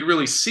 And you can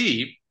really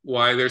see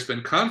why there's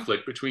been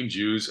conflict between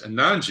Jews and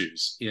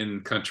non-Jews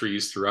in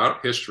countries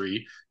throughout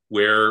history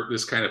where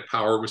this kind of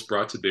power was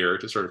brought to bear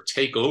to sort of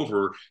take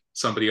over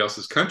somebody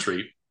else's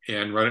country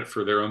and run it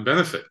for their own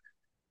benefit.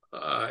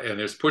 And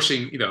there's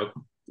pushing,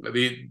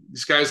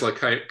 these guys like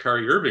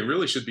Kyrie Irving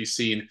really should be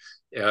seen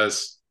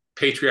as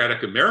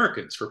patriotic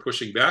Americans for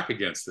pushing back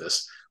against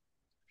this.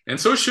 And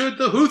so should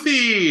the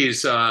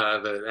Houthis,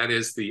 that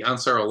is the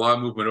Ansar Allah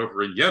movement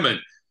over in Yemen.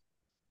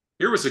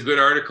 Here was a good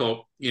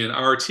article in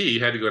RT.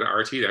 You had to go to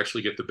RT to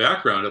actually get the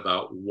background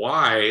about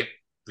why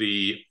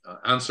the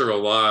Ansar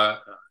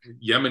Allah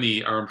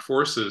Yemeni armed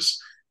forces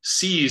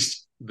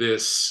seized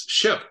this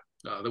ship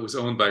that was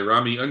owned by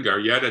Rami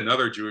Ungar, yet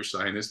another Jewish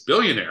Zionist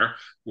billionaire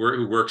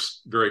who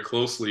works very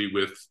closely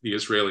with the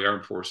Israeli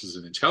armed forces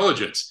and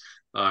intelligence.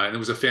 And it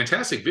was a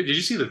fantastic video. Did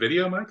you see the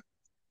video, Mike?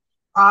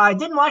 I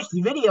didn't watch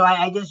the video.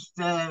 I just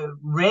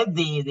read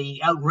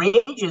the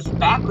outrageous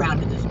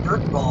background of this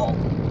dirtball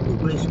who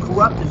was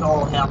corrupt as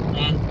all hell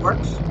and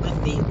works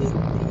with the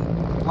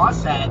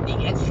Mossad,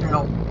 the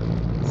external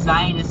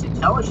Zionist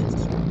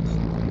intelligence.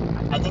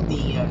 I think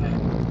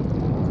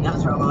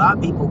a lot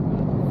of people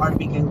are to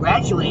be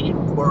congratulated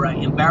for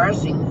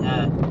embarrassing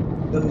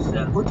those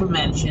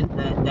Untermenschen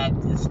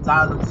that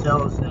style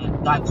themselves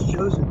God's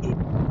chosen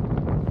people.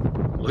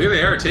 Well, here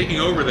they are taking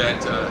over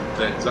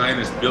that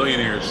Zionist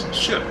billionaire's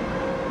ship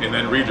and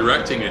then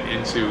redirecting it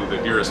into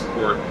the nearest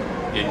port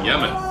in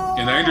Yemen.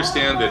 And I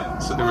understand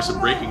that there was some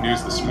breaking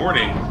news this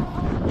morning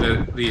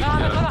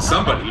that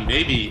somebody,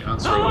 maybe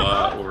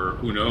Ansarullah or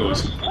who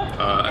knows,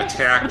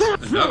 attacked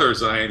another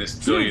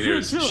Zionist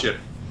billionaire's ship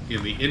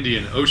in the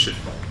Indian Ocean.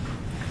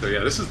 So yeah,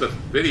 this is the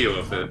video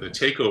of the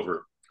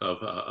takeover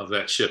of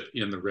that ship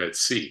in the Red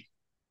Sea.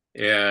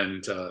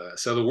 And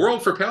so the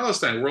world for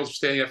Palestine, world's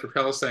standing up for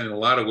Palestine in a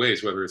lot of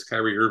ways, whether it's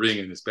Kyrie Irving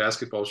and his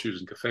basketball shoes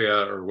and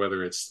keffiyeh, or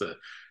whether it's the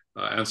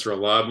Ansar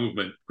Allah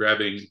movement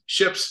grabbing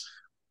ships.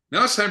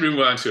 Now it's time to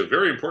move on to a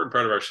very important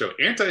part of our show,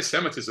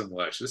 anti-Semitism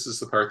watch. This is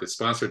the part that's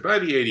sponsored by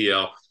the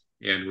ADL,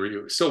 and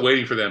we're still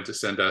waiting for them to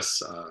send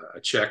us a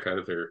check out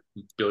of their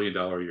 $1 billion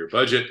a year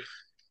budget.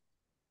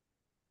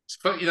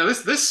 But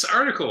this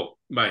article,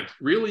 Mike,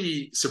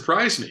 really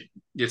surprised me.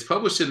 It's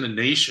published in The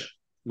Nation,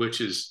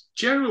 which is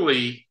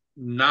generally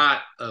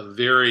not a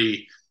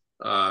very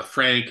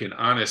frank and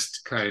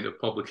honest kind of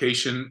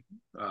publication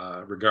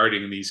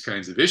regarding these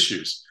kinds of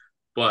issues.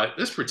 But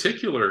this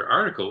particular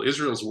article,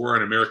 Israel's War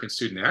on American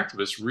Student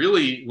Activists,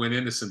 really went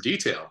into some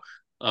detail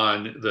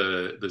on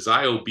the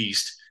Zio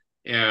beast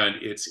and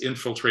its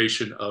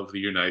infiltration of the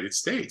United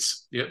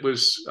States. It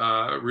was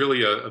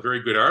really a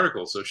very good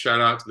article. So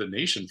shout out to The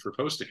Nation for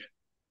posting it.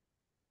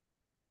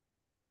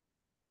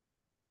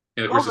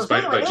 And of course, it's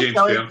by James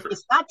Bamford.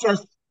 It's not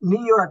just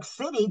New York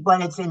City,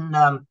 but it's in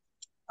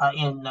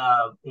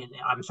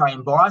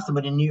Boston,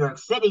 but in New York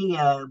City.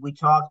 We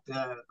talked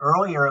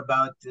earlier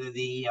about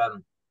the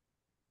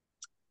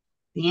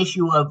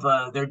issue of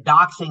they're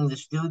doxing the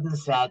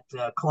students at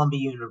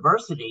Columbia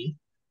University.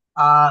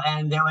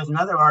 And there was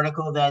another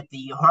article that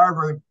the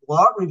Harvard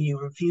Law Review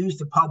refused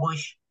to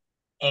publish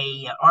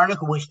a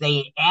article which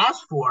they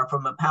asked for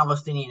from a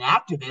Palestinian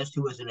activist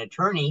who was an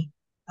attorney,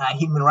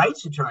 human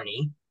rights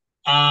attorney.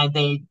 And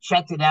they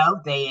checked it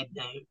out, they had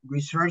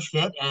researched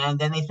it, and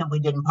then they simply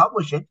didn't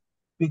publish it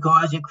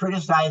because it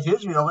criticized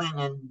Israel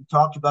and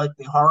talked about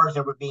the horrors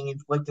that were being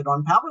inflicted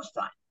on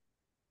Palestine.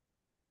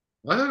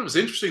 Well, I thought it was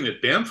interesting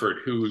that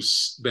Bamford,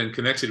 who's been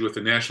connected with the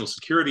National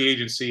Security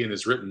Agency and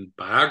has written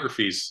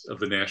biographies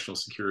of the National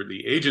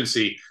Security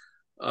Agency,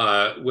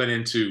 went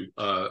into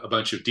a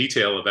bunch of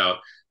detail about,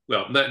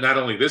 well, not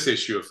only this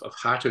issue of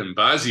Hatem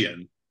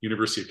Bazian,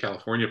 University of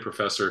California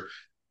professor,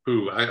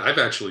 who I've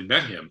actually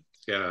met him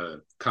at a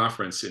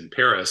conference in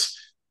Paris.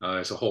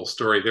 There's a whole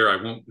story there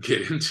I won't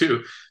get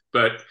into.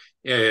 But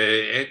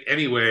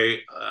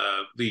anyway,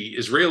 the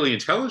Israeli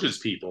intelligence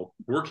people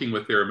working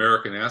with their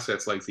American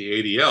assets like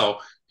the ADL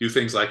do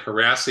things like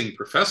harassing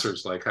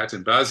professors like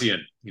Hatem Bazian,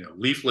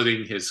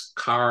 leafleting his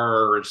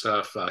car and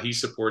stuff. He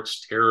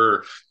supports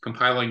terror,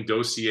 compiling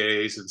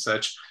dossiers and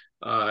such.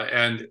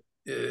 And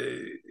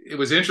it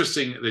was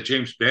interesting that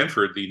James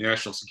Bamford, the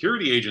National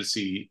Security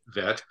Agency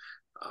vet,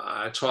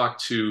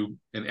 talked to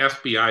an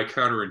FBI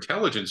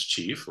counterintelligence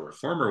chief, or a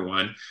former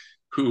one,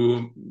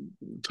 who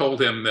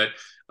told him that,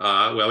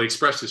 he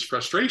expressed his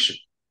frustration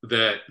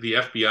that the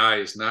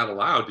FBI is not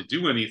allowed to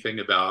do anything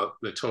about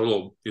the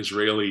total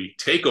Israeli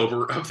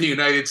takeover of the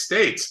United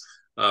States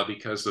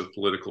because of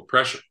political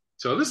pressure.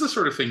 So this is the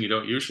sort of thing you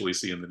don't usually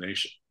see in The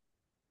Nation.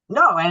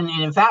 No, and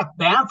in fact,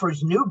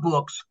 Bamford's new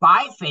book,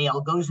 Spy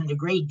Fail, goes into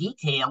great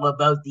detail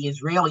about the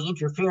Israeli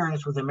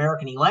interference with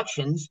American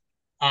elections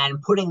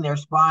and putting their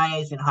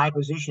spies in high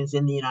positions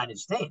in the United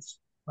States,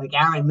 like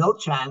Aaron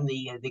Milchan,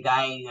 the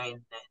guy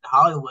in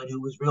Hollywood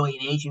who was really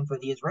an agent for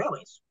the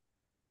Israelis.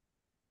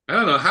 I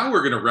don't know how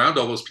we're going to round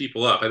all those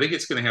people up. I think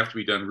it's going to have to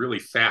be done really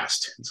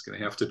fast. It's going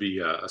to have to be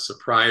a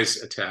surprise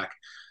attack.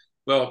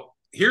 Well,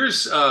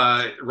 here's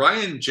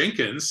Ryan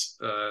Jenkins,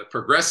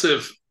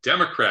 progressive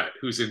Democrat,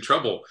 who's in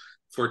trouble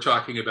for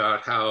talking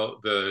about how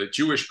the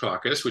Jewish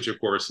caucus, which of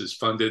course is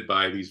funded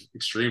by these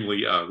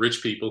extremely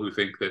rich people who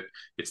think that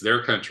it's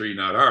their country,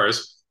 not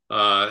ours,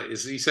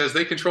 he says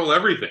they control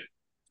everything.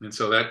 And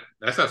so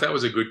I thought that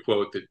was a good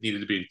quote that needed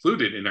to be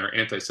included in our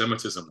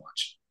anti-Semitism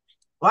watch.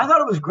 Well, I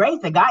thought it was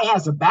great. The guy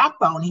has a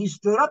backbone. He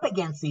stood up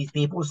against these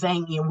people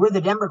saying, we're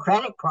the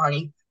Democratic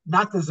Party,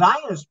 not the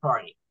Zionist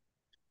Party.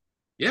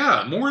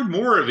 Yeah, more and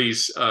more of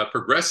these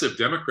progressive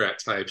Democrat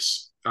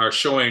types are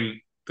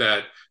showing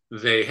that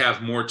they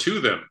have more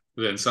to them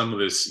than some of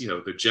this,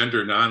 the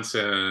gender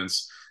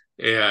nonsense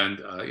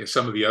and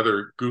some of the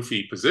other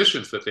goofy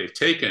positions that they've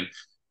taken.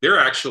 They're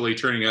actually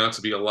turning out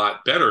to be a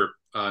lot better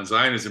on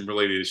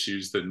Zionism-related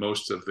issues than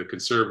most of the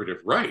conservative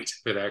right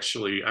that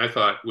actually I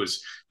thought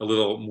was a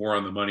little more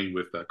on the money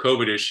with the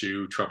COVID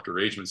issue, Trump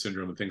derangement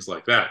syndrome, and things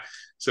like that.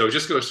 So it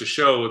just goes to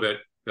show that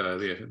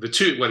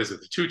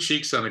the two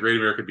cheeks on the Great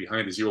American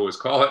Behind, as you always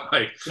call it,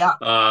 Mike,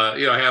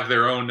 have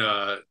their own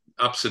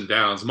ups and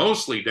downs,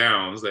 mostly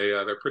downs.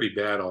 They're pretty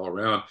bad all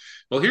around.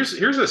 Well, here's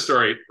a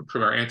story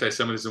from our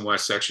anti-Semitism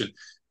watch section.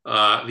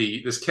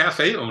 This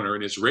cafe owner,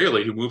 an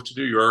Israeli who moved to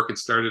New York and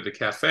started a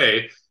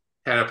cafe,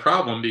 had a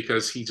problem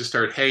because he just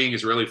started hanging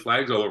Israeli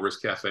flags all over his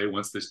cafe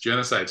once this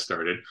genocide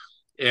started.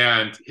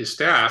 And his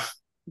staff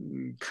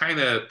kind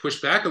of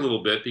pushed back a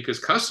little bit because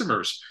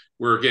customers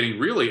were getting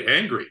really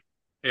angry.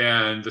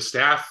 And the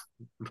staff,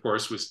 of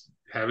course, was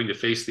having to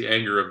face the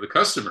anger of the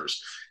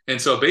customers. And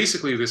so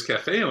basically this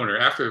cafe owner,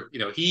 after,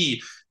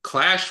 he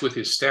clashed with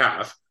his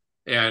staff,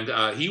 and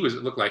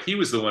it looked like he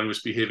was the one who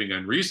was behaving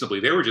unreasonably.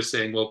 They were just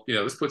saying, well,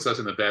 this puts us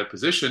in a bad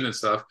position and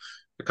stuff.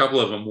 A couple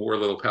of them wore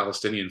little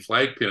Palestinian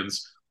flag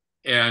pins.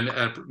 And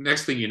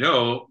next thing you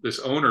know, this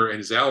owner and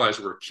his allies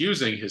were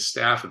accusing his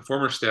staff and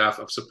former staff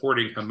of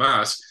supporting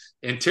Hamas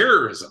and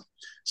terrorism.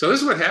 So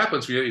this is what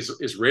happens when these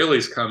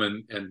Israelis come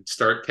and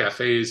start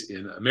cafes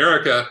in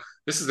America.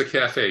 This is the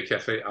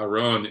Cafe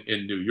Aron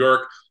in New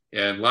York.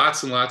 And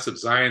lots of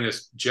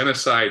Zionist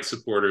genocide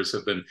supporters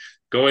have been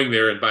going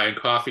there and buying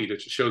coffee to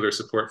show their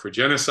support for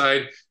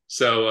genocide.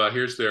 So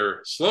here's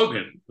their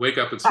slogan: wake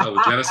up and smell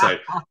the genocide.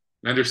 I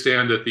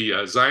understand that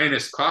the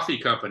Zionist coffee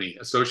company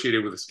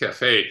associated with this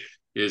cafe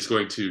is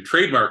going to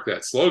trademark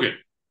that slogan.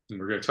 And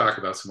we're going to talk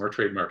about some more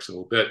trademarks in a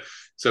little bit.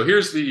 So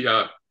here's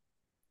the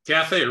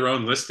Cafe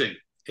Aron listing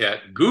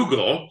at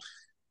Google.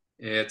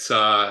 It's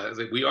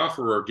we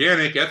offer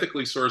organic,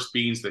 ethically sourced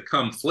beans that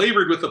come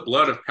flavored with the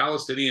blood of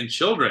Palestinian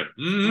children.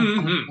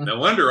 Mm-hmm. No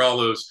wonder all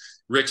those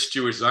rich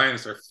Jewish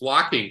Zionists are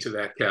flocking to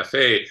that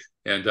cafe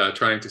and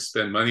trying to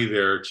spend money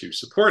there to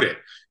support it.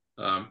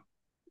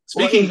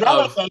 Speaking is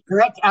that a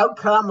direct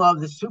outcome of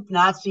the soup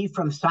Nazi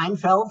from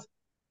Seinfeld?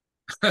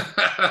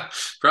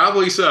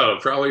 Probably so.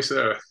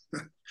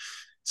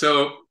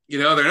 So,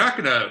 they're not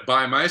going to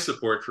buy my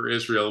support for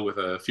Israel with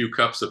a few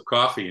cups of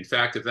coffee. In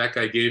fact, if that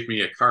guy gave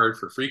me a card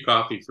for free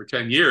coffee for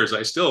 10 years,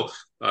 I still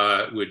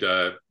would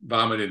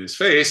vomit in his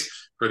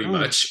face pretty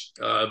much.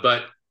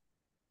 But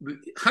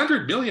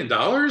 $100 million,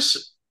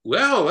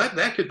 well,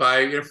 that could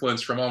buy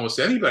influence from almost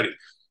anybody.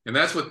 And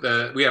that's what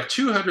we have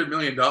 $200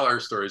 million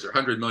stories, or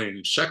 100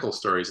 million shekel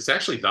stories. It's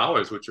actually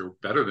dollars, which are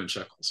better than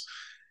shekels.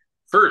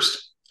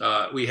 First,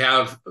 we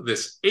have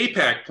this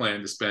AIPAC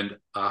plan to spend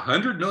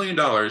 $100 million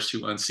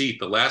to unseat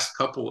the last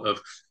couple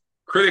of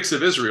critics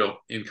of Israel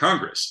in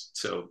Congress.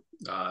 So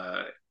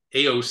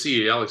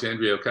AOC,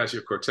 Alexandria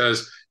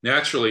Ocasio-Cortez,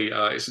 naturally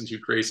isn't too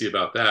crazy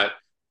about that.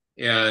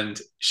 And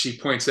she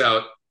points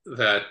out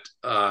that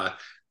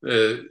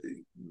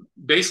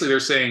basically they're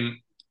saying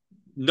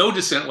no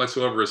dissent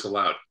whatsoever is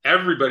allowed.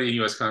 Everybody in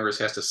U.S. Congress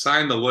has to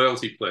sign the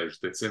loyalty pledge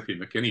that Cynthia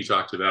McKinney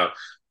talked about.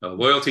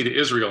 Loyalty to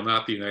Israel,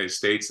 not the United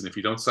States. And if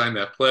you don't sign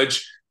that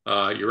pledge,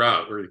 you're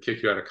out. We're going to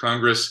kick you out of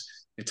Congress.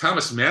 And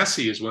Thomas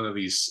Massie is one of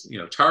these,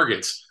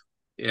 targets.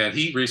 And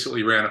he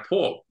recently ran a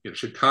poll.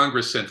 Should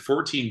Congress send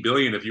 $14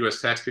 billion of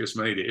U.S. taxpayers'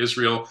 money to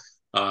Israel,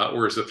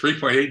 or is the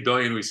 $3.8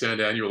 billion we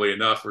send annually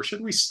enough, or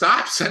should we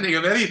stop sending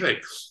them anything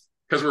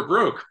because we're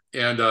broke?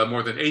 And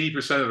more than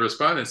 80% of the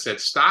respondents said,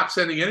 stop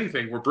sending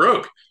anything. We're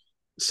broke.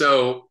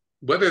 So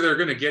whether they're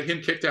going to get him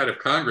kicked out of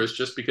Congress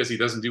just because he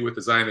doesn't do what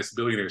the Zionist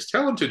billionaires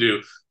tell him to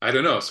do, I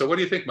don't know. So what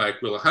do you think,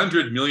 Mike? Will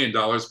 $100 million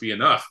be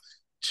enough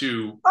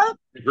to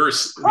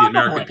reverse the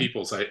American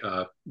people's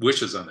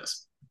wishes on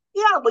this?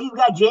 Yeah, well, you've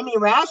got Jamie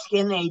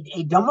Raskin,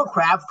 a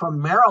Democrat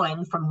from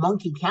Maryland, from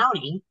Monkey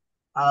County,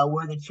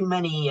 where there are too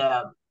many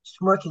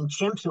smirking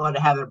chimps who want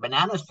to have their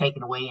bananas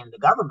taken away in the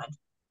government.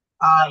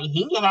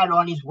 He had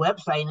on his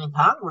website in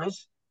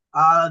Congress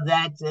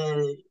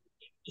that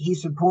he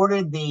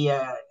supported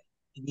the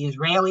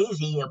Israelis.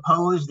 He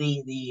opposed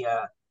the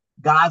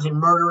Gazan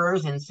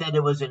murderers and said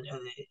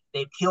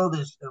they've killed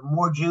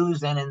more Jews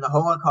than in the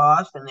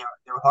Holocaust, and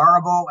they're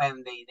horrible,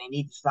 and they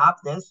need to stop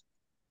this.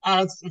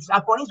 And it's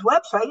up on his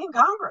website in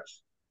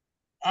Congress.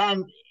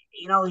 And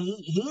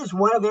he is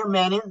one of their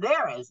men in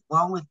there,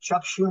 along with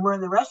Chuck Schumer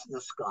and the rest of the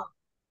scum.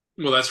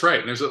 Well, that's right.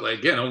 And there's,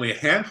 again, only a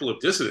handful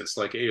of dissidents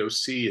like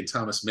AOC and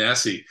Thomas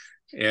Massie.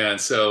 And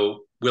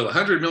so will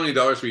 $100 million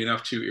be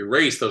enough to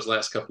erase those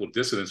last couple of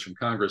dissidents from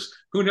Congress?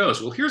 Who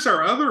knows? Well, here's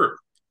our other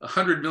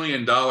 $100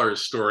 million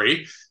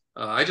story.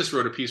 I just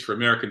wrote a piece for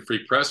American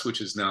Free Press, which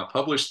is now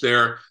published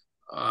there,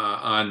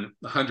 on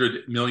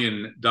 $100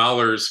 million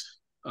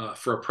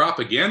for a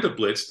propaganda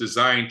blitz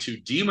designed to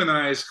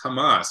demonize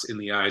Hamas in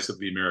the eyes of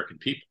the American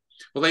people.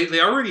 Well, they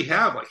already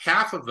have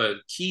half of the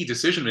key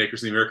decision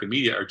makers in the American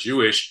media are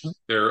Jewish.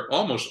 They're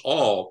almost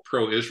all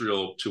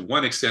pro-Israel to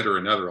one extent or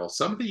another.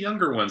 Some of the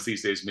younger ones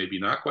these days, maybe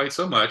not quite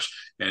so much,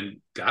 and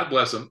God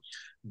bless them.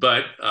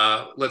 But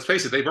let's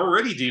face it, they've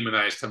already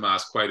demonized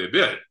Hamas quite a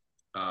bit.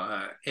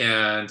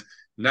 And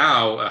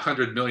now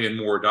 $100 million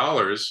more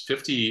dollars,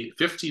 50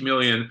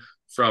 million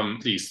from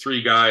these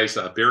three guys,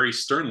 Barry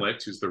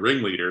Sternlicht, who's the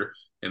ringleader,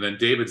 and then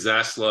David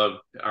Zaslav,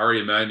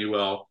 Ari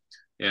Emanuel,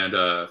 and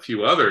a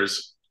few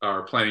others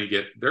are planning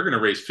to they're going to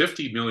raise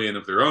 50 million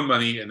of their own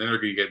money, and then they're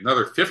going to get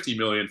another 50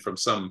 million from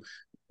some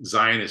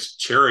Zionist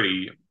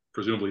charity,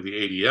 presumably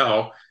the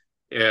ADL,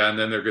 and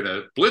then they're going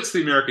to blitz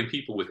the American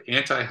people with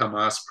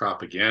anti-Hamas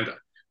propaganda.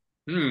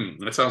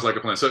 That sounds like a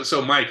plan.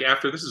 So Mike,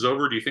 after this is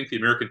over, do you think the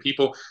American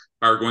people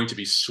are going to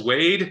be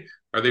swayed?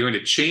 Are they going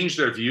to change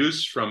their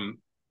views from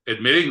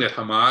admitting that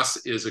Hamas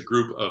is a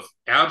group of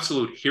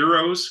absolute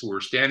heroes who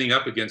are standing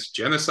up against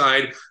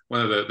genocide.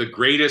 One of the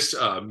greatest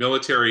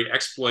military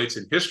exploits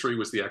in history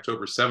was the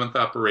October 7th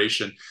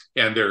operation,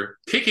 and they're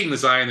kicking the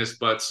Zionist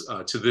butts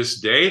to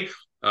this day.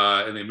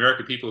 And the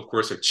American people, of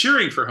course, are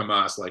cheering for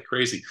Hamas like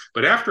crazy.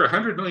 But after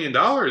 $100 million,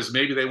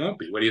 maybe they won't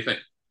be. What do you think?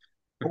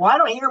 Well, I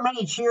don't hear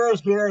many cheers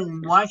here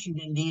in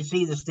Washington,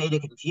 D.C., the state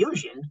of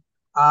confusion.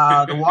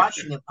 The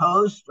Washington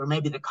Post, or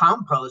maybe the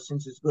Compost,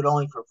 since it's good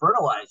only for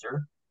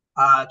fertilizer,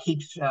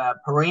 keeps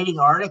parading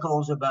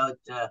articles about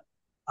the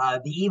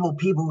evil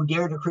people who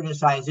dare to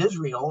criticize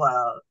Israel,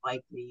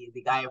 like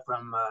the guy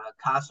from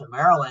Casa,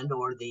 Maryland,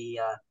 or the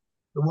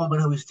woman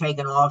who was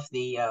taken off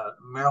the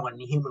Maryland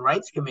Human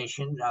Rights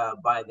Commission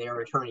by their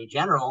attorney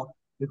general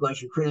because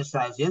she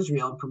criticized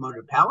Israel and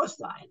promoted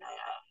Palestine.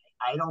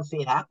 I don't see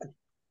it happening.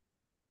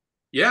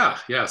 Yeah,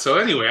 yeah. So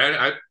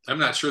anyway, I'm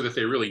not sure that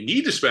they really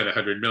need to spend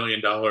 $100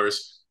 million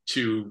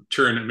to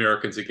turn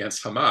Americans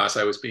against Hamas.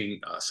 I was being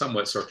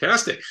somewhat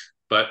sarcastic,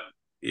 but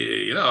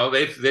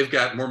they've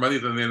got more money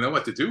than they know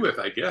what to do with,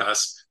 I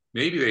guess.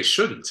 Maybe they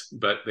shouldn't,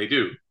 but they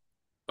do.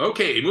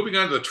 Okay, moving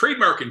on to the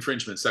trademark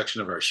infringement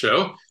section of our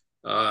show.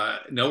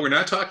 No, we're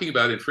not talking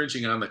about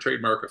infringing on the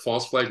trademark of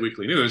False Flag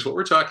Weekly News. What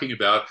we're talking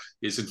about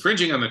is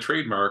infringing on the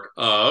trademark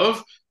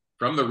of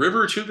From the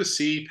River to the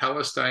Sea,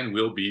 Palestine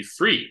Will Be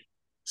Free.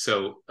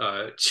 So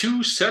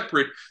two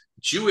separate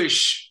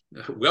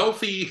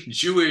wealthy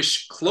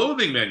Jewish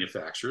clothing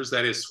manufacturers,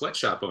 that is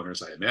sweatshop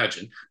owners, I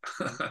imagine,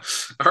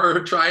 are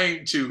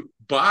trying to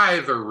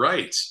buy the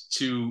rights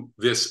to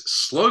this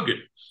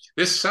slogan.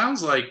 This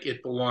sounds like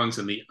it belongs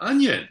in The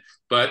Onion,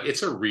 but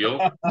it's a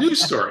real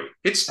news story.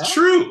 It's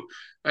true.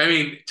 I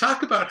mean,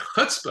 talk about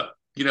chutzpah.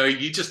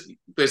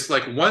 There's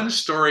like one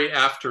story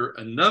after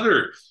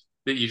another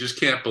that you just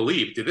can't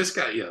believe. Did this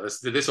guy,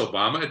 did this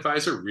Obama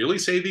advisor really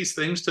say these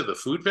things to the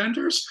food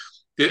vendors?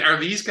 Are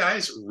these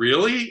guys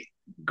really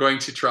going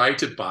to try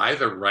to buy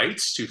the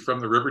rights to From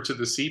the River to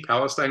the Sea,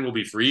 Palestine Will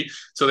Be Free,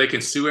 so they can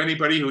sue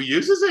anybody who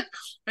uses it?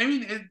 I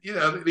mean,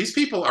 these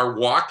people are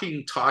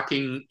walking,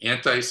 talking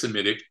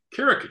anti-Semitic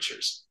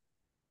caricatures.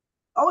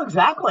 Oh,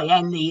 exactly.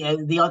 And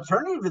the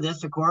alternative to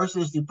this, of course,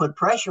 is to put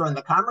pressure on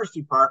the Commerce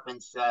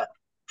Department's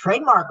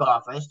trademark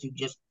office to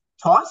just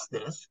toss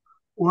this.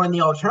 Or in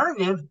the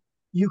alternative,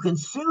 you can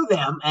sue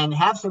them and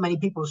have so many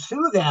people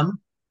sue them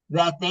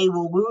that they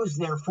will lose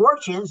their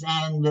fortunes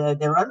and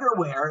their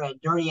underwear,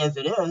 dirty as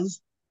it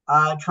is,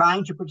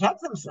 trying to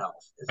protect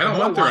themselves. I don't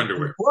want their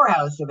underwear. The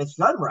poorhouse if it's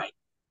done right.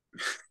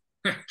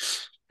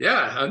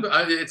 Yeah,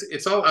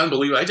 it's all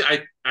unbelievable.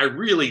 I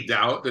really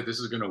doubt that this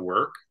is going to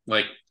work.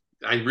 Like,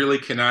 I really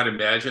cannot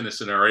imagine a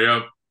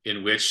scenario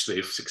in which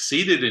they've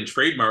succeeded in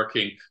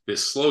trademarking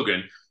this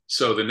slogan.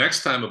 So the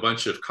next time a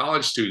bunch of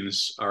college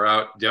students are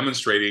out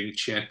demonstrating,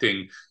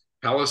 chanting,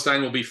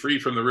 Palestine will be free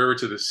from the river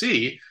to the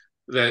sea,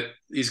 that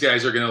these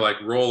guys are going to like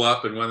roll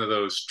up in one of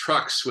those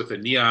trucks with a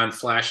neon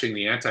flashing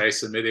the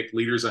anti-Semitic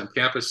leaders on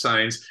campus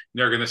signs. And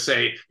they're going to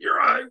say, you're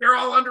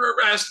all under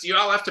arrest. You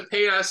all have to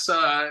pay us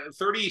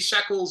 30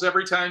 shekels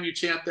every time you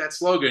chant that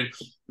slogan.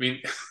 I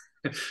mean,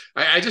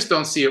 I just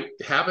don't see it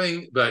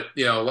happening. But,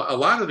 a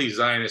lot of these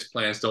Zionist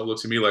plans don't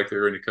look to me like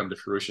they're going to come to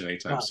fruition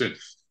anytime soon.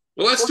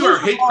 Well, let's do our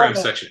hate crime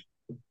section.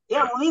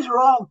 Yeah, well, these are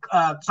all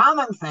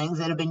common things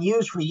that have been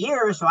used for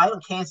years, so I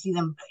can't see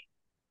them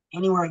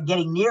anywhere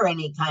getting near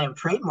any kind of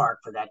trademark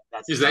for that.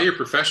 Is that your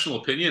professional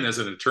opinion as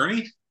an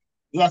attorney?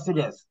 Yes, it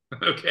is.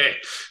 Okay,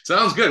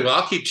 sounds good. Well,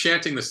 I'll keep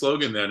chanting the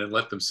slogan then and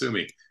let them sue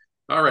me.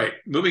 All right,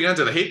 moving on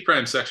to the hate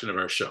crime section of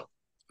our show.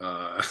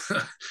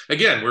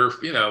 Again,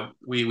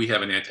 we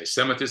have an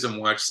anti-Semitism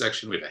watch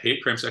section. We have a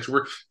hate crime section.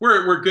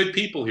 We're good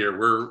people here.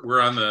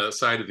 We're on the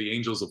side of the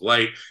angels of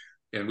light,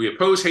 and we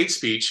oppose hate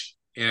speech.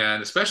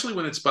 And especially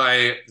when it's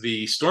by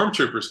the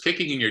stormtroopers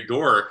kicking in your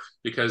door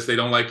because they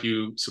don't like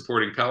you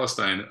supporting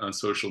Palestine on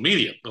social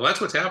media. Well, that's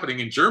what's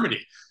happening in Germany.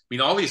 I mean,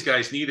 all these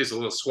guys need is a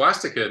little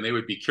swastika, and they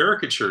would be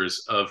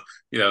caricatures of,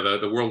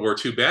 the World War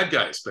II bad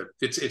guys. But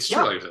it's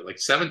true, like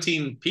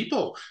 17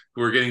 people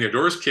who are getting their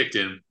doors kicked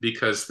in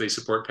because they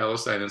support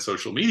Palestine on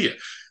social media.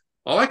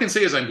 All I can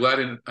say is I'm glad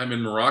I'm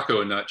in Morocco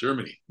and not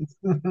Germany.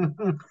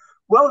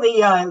 Well,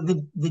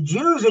 the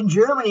Jews in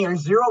Germany are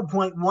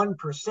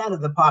 0.1%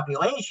 of the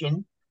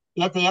population,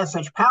 yet they have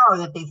such power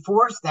that they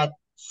forced that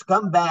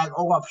scumbag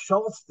Olaf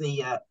Scholz,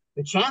 the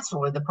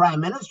chancellor, the prime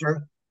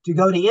minister, to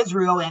go to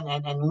Israel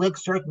and lick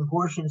certain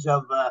portions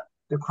of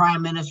the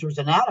prime minister's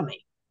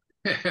anatomy.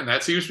 And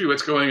that seems to be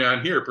what's going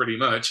on here, pretty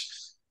much.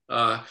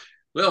 Well,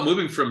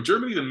 moving from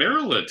Germany to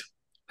Maryland,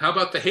 how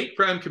about the Hate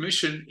Crime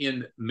Commission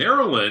in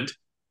Maryland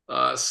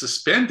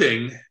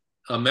suspending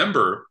a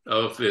member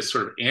of this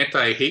sort of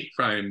anti-hate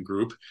crime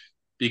group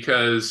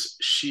because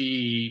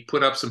she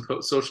put up some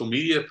social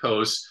media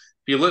posts.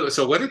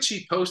 So what did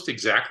she post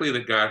exactly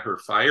that got her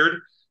fired?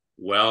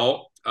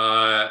 Well,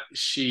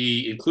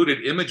 she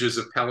included images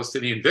of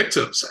Palestinian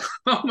victims.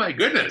 Oh my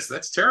goodness,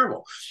 that's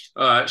terrible.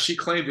 She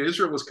claimed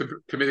Israel was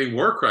committing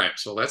war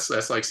crimes. So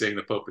that's like saying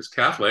the Pope is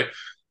Catholic.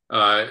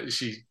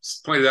 She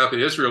pointed out that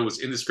Israel was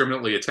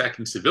indiscriminately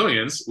attacking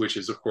civilians, which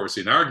is, of course,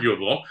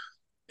 inarguable.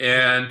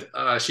 And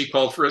she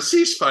called for a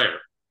ceasefire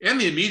and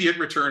the immediate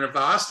return of the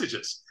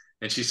hostages.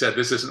 And she said,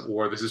 this isn't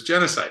war, this is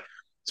genocide.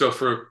 So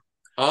for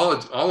all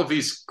of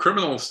these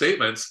criminal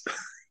statements,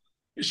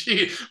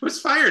 she was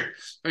fired.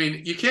 I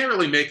mean, you can't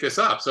really make this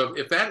up. So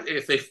if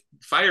they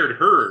fired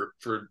her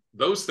for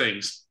those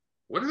things,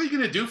 what are they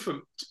going to do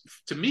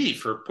to me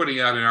for putting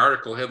out an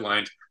article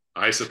headlined,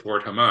 I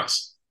support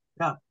Hamas?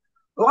 Yeah.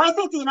 Well, I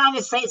think the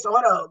United States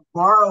ought to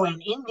borrow an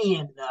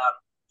Indian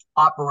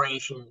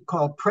operation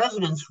called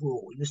President's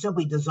Rule. You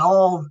simply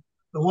dissolve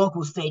the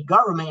local state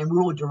government and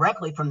rule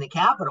directly from the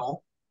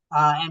capital,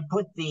 and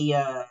put the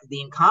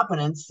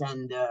incompetents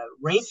and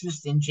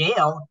racists in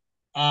jail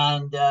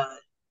and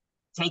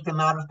take them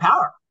out of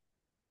power.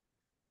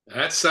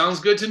 That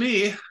sounds good to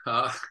me.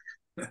 How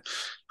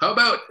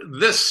about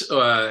this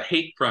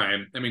hate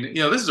crime? I mean,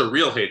 this is a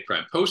real hate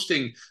crime.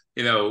 Posting,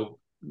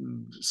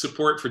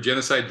 support for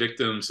genocide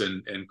victims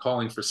and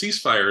calling for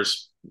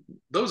ceasefires,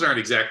 those aren't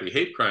exactly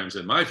hate crimes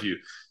in my view.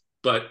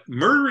 But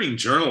murdering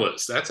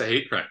journalists, that's a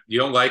hate crime. You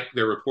don't like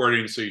their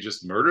reporting, so you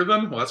just murder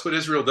them? Well, that's what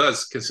Israel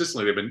does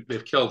consistently.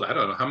 They've killed, I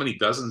don't know how many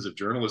dozens of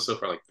journalists so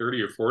far, like 30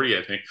 or 40,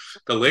 I think.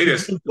 The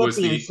latest was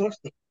the...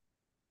 60.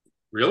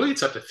 Really?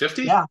 It's up to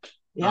 50? Yeah.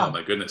 Oh,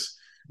 my goodness.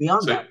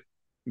 Beyond that.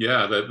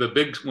 Yeah, the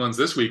big ones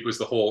this week was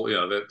the whole,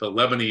 the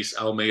Lebanese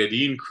Al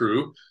Mayadeen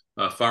crew,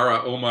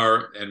 Farah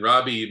Omar and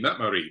Rabi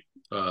Metmari,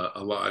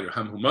 Allah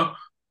Yarhamhuma,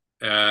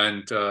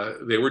 and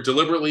they were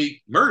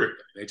deliberately murdered.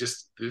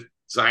 The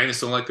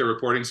Zionists don't like their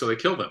reporting, so they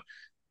killed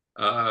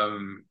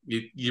them.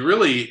 You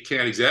really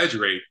can't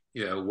exaggerate,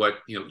 what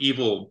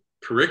evil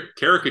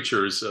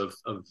caricatures of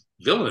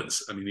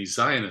villains. I mean, these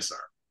Zionists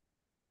are.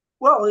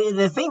 Well,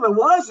 the thing of it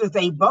was that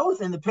they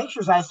both, in the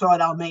pictures I saw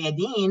at Al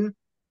Mayadeen,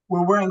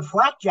 were wearing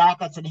flak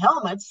jackets and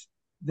helmets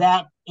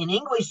that in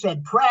English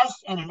said press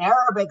and in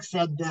Arabic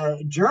said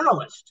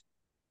journalist.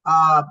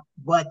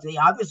 But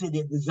obviously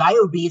the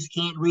Zayobis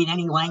can't read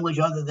any language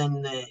other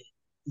than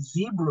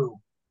Hebrew.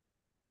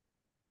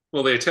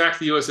 Well, they attacked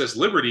the USS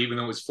Liberty, even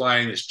though it was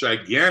flying this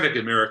gigantic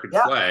American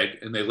flag,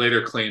 and they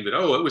later claimed that,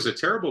 it was a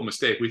terrible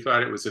mistake. We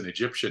thought it was an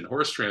Egyptian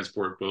horse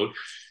transport boat.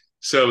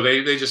 So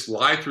they just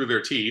lied through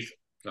their teeth,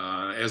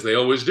 as they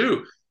always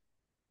do.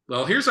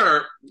 Well, here's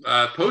our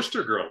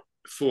poster girl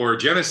for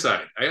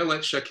genocide,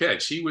 Ayelet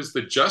Shaked. She was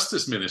the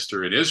justice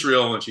minister in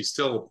Israel, and she's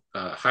still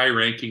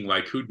high-ranking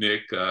like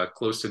Hudnik,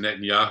 close to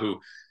Netanyahu.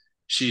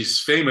 She's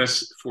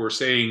famous for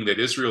saying that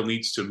Israel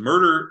needs to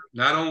murder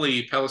not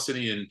only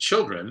Palestinian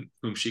children,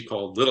 whom she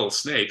called little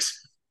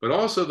snakes, but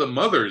also the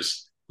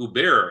mothers who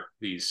bear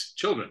these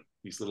children,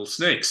 these little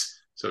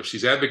snakes. So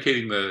she's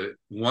advocating the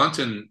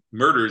wanton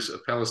murders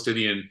of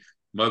Palestinian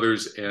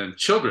mothers and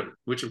children,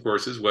 which of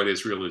course is what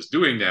Israel is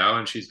doing now,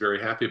 and she's very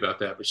happy about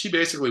that. But she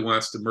basically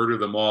wants to murder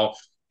them all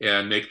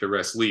and make the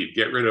rest leave,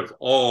 get rid of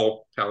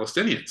all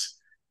Palestinians.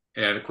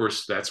 And of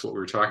course, that's what we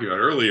were talking about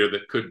earlier,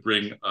 that could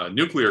bring a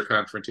nuclear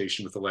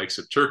confrontation with the likes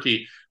of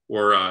Turkey,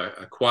 or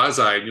a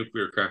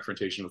quasi-nuclear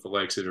confrontation with the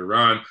likes of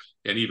Iran,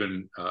 and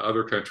even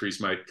other countries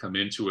might come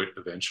into it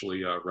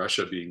eventually,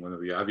 Russia being one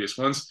of the obvious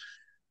ones.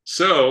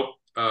 So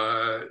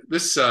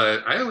this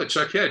Ayelet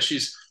Shaked,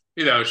 she's,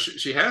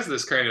 she has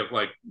this kind of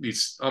like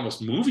these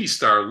almost movie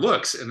star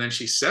looks, and then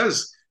she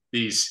says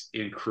these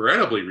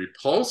incredibly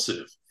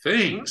repulsive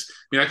things.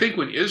 I mean, I think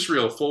when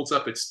Israel folds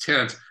up its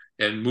tent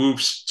and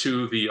moves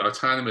to the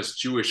autonomous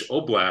Jewish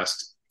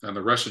oblast on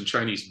the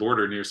Russian-Chinese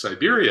border near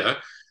Siberia,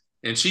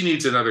 and she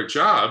needs another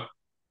job,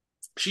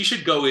 she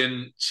should go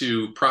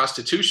into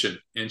prostitution,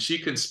 and she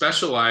can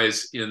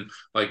specialize in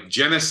like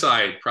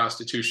genocide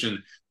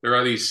prostitution. There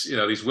are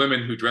these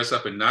women who dress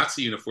up in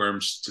Nazi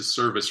uniforms to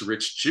service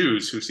rich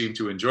Jews who seem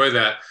to enjoy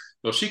that.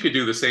 Well, she could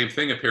do the same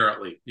thing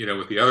apparently,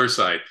 with the other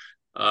side.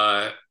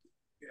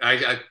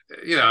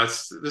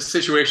 This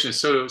situation is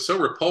so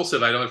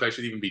repulsive. I don't know if I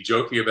should even be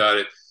joking about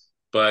it,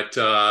 but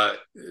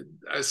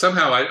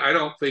somehow I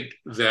don't think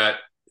that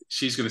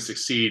she's going to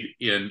succeed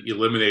in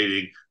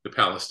eliminating the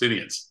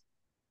Palestinians.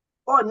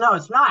 Oh, no,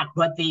 it's not.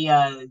 But the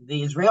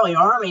Israeli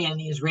army and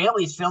the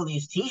Israelis sell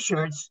these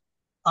T-shirts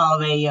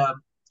of a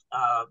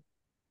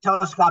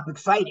telescopic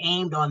sight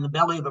aimed on the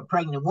belly of a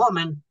pregnant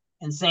woman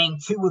and saying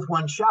 2 with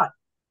 1 shot.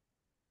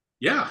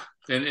 Yeah,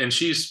 and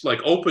she's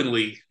like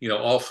openly,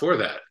 all for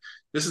that.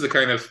 This is the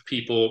kind of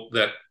people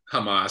that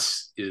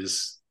Hamas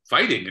is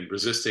fighting and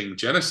resisting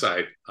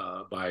genocide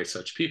by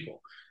such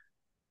people.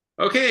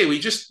 Okay,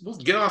 we'll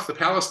get off the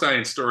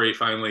Palestine story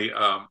finally.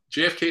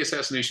 JFK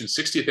assassination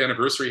 60th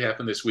anniversary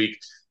happened this week,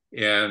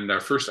 and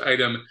our first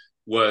item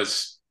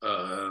was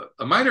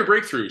a minor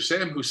breakthrough.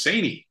 Saddam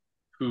Husseini,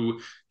 who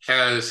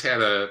has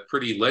had a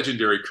pretty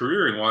legendary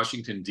career in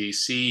Washington,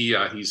 D.C.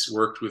 He's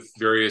worked with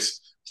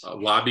various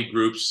lobby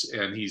groups,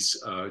 and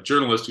he's a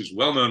journalist who's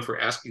well known for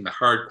asking the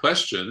hard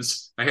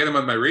questions. I had him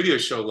on my radio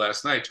show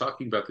last night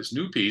talking about this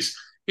new piece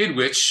in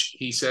which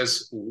he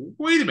says,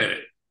 wait a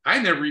minute, I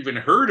never even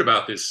heard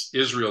about this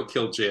Israel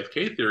killed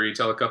JFK theory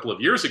until a couple of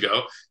years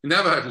ago. And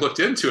now that I've looked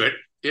into it,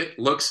 it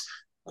looks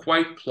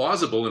quite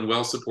plausible and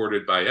well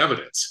supported by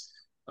evidence.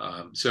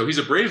 So he's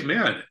a brave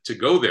man to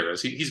go there,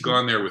 as he's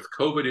gone there with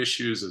COVID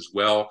issues as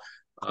well.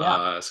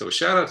 So a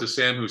shout out to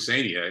Sam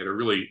Husseini. I had a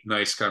really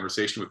nice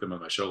conversation with him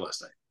on my show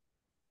last night.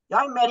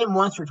 I met him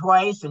once or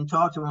twice and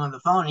talked to him on the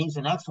phone. He's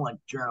an excellent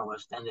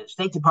journalist, and the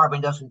State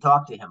Department doesn't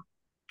talk to him.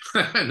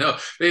 No,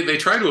 they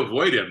try to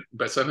avoid him,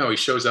 but somehow he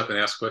shows up and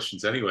asks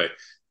questions anyway.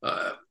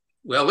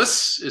 Well,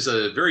 this is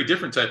a very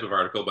different type of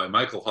article by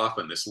Michael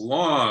Hoffman, this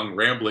long,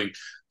 rambling,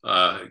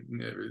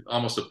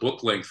 almost a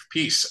book-length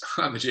piece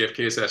on the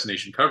JFK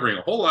assassination, covering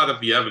a whole lot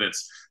of the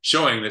evidence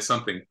showing that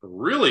something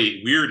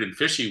really weird and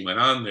fishy went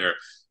on there,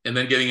 and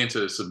then getting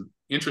into some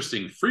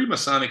interesting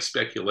Freemasonic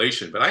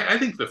speculation. But I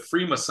think the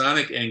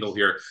Freemasonic angle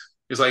here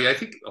is like, I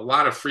think a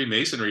lot of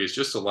Freemasonry is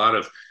just a lot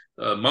of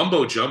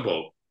mumbo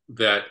jumbo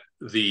that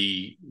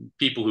the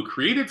people who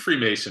created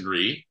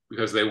Freemasonry,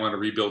 because they want to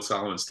rebuild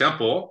Solomon's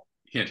Temple,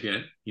 hint,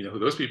 hint, you know who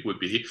those people would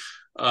be,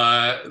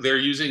 they're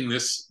using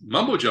this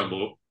mumbo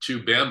jumbo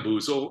to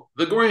bamboozle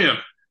the Goyim.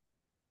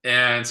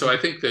 And so I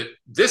think that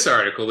this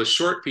article, this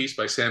short piece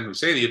by Sam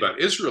Husseini about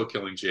Israel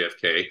killing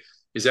JFK,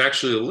 is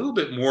actually a little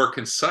bit more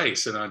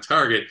concise and on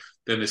target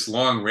than this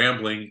long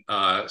rambling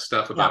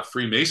stuff about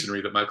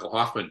Freemasonry that Michael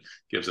Hoffman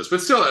gives us.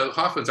 But still,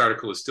 Hoffman's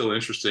article is still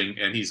interesting,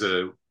 and he's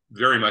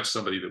very much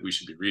somebody that we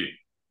should be reading.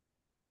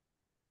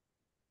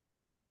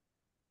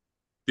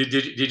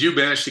 Did you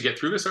manage to get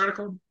through this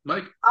article,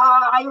 Mike?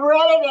 I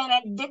read it, and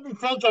I didn't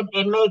think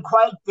it made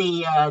quite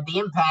the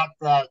impact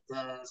that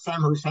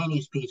Sam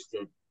Husseini's piece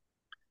did.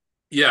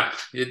 Yeah,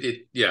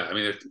 yeah. I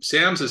mean,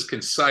 Sam's is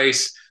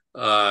concise.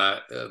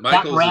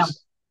 Michael's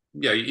is,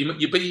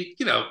 but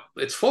you know,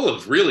 it's full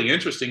of really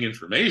interesting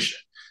information.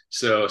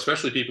 So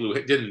especially people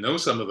who didn't know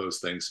some of those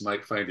things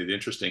might find it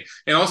interesting.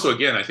 And also,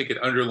 again, I think it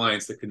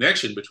underlines the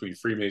connection between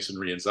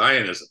Freemasonry and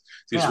Zionism.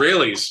 The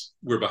Israelis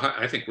were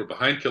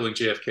behind killing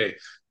JFK,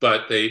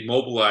 but they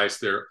mobilized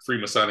their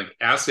Freemasonic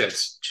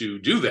assets to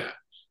do that.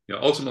 You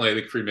know, ultimately, I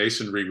think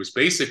Freemasonry was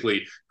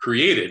basically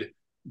created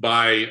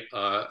by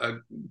a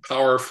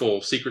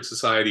powerful secret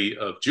society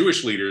of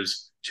Jewish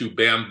leaders to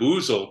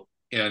bamboozle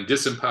and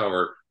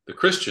disempower the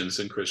Christians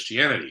and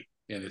Christianity.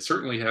 And it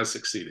certainly has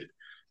succeeded.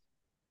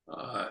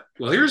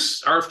 Well,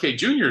 here's RFK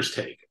Jr.'s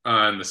take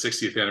on the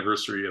 60th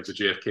anniversary of the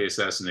JFK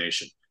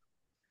assassination.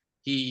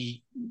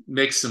 He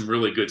makes some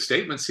really good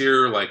statements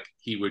here, like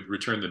he would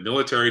return the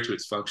military to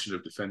its function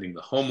of defending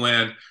the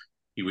homeland.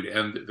 He would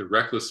end the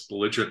reckless,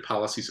 belligerent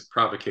policies of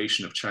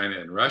provocation of China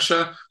and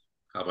Russia.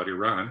 How about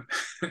Iran?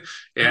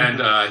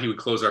 And he would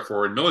close our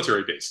foreign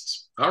military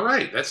bases. All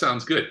right, that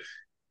sounds good.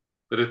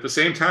 But at the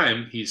same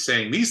time, he's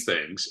saying these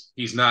things.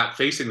 He's not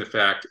facing the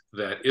fact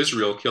that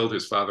Israel killed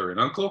his father and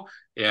uncle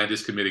and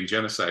is committing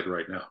genocide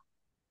right now.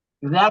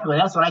 Exactly.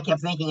 That's what I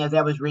kept thinking as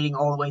I was reading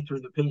all the way through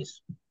the piece.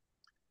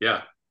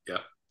 Yeah.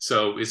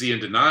 So is he in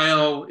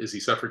denial? Is he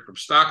suffering from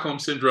Stockholm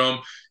syndrome?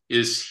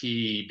 Is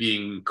he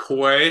being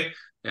coy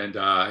and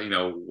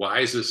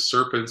wise as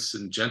serpents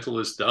and gentle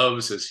as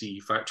doves as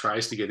he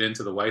tries to get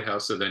into the White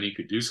House so then he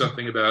could do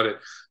something about it?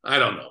 I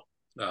don't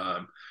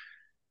know.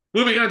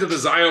 Moving on to the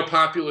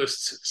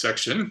Ziopopulist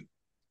section.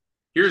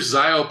 Here's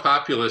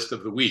Ziopopulist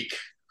of the week,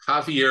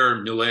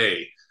 Javier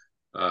Milei.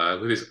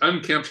 With his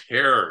unkempt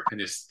hair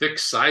and his thick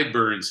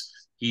sideburns,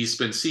 he's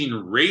been seen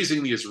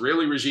raising the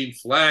Israeli regime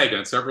flag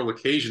on several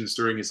occasions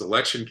during his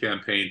election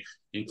campaign,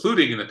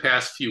 including in the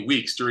past few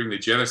weeks during the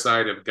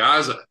genocide of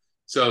Gaza.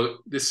 So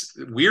this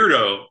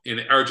weirdo in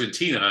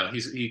Argentina,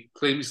 he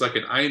claims he's like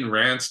an Ayn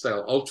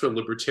Rand-style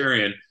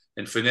ultra-libertarian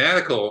and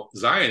fanatical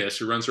Zionist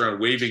who runs around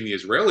waving the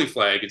Israeli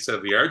flag instead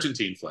of the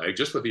Argentine flag,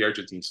 just what the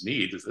Argentines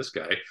need is this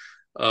guy.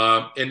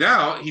 And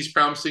now he's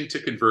promising to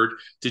convert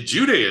to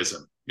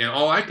Judaism. And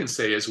all I can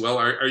say is, well,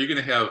 are you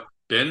going to have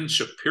Ben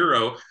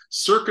Shapiro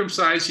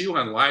circumcise you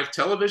on live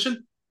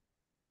television?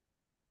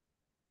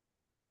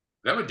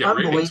 That would get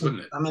ratings,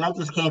 wouldn't it? I mean, I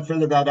just can't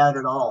figure that out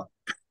at all.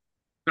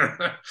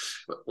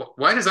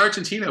 Why does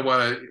Argentina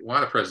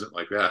want a president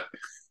like that?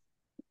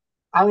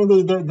 I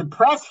mean, the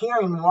press here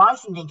in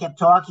Washington kept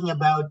talking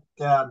about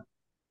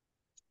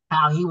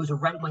how he was a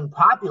right-wing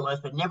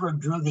populist, but never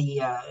drew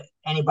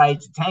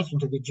anybody's attention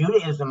to the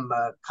Judaism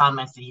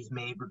comments that he's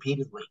made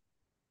repeatedly.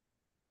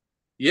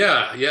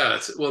 Yeah.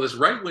 This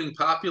right-wing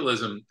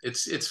populism,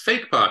 it's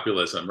fake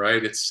populism,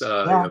 right? It's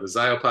the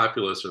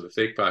Ziopopulist or the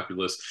fake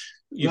populist.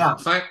 You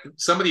find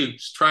somebody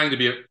who's trying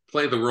to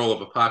play the role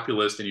of a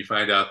populist, and you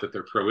find out that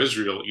they're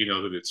pro-Israel. You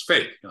know that it's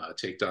fake.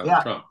 Take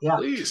Donald Trump,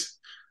 please.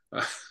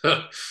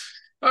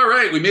 All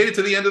right, we made it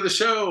to the end of the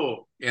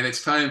show, and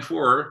it's time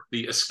for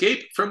the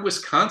Escape from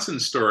Wisconsin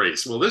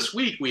stories. Well, this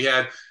week we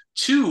had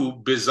two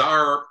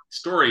bizarre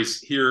stories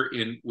here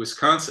in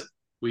Wisconsin.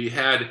 We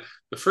had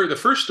the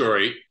first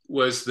story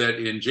was that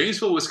in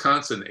Janesville,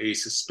 Wisconsin, a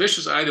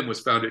suspicious item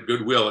was found at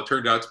Goodwill. It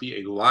turned out to be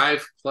a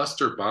live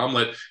cluster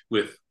bomblet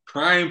with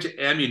primed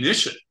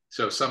ammunition.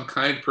 So some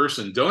kind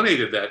person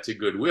donated that to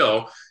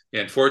Goodwill,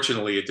 and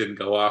fortunately it didn't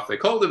go off. They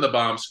called in the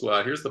bomb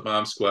squad. Here's the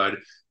bomb squad.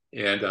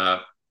 And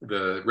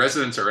the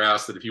residents are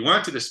asked that if you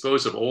want to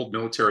dispose of old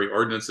military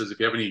ordinances, if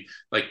you have any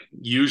like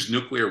used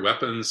nuclear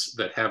weapons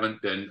that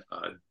haven't been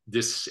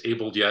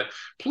disabled yet,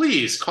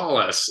 please call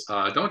us.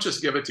 Don't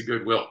just give it to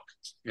Goodwill.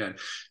 And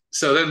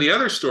so then the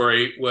other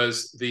story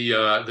was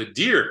the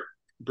deer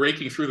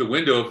breaking through the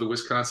window of the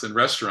Wisconsin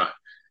restaurant.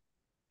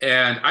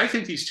 And I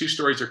think these two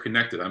stories are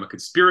connected. I'm a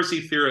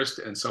conspiracy theorist,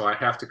 and so I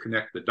have to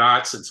connect the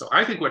dots. And so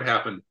I think what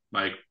happened,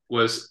 Mike,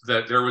 was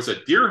that there was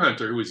a deer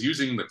hunter who was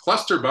using the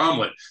cluster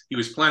bomblet. He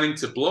was planning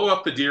to blow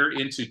up the deer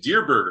into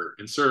deer burger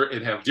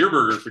and have deer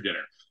burger for dinner.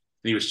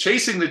 And he was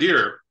chasing the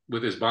deer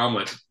with his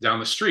bomblet down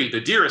the street. The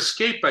deer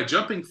escaped by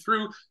jumping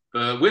through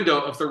the window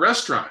of the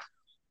restaurant.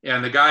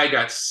 And the guy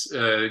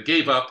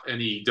gave up, and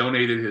he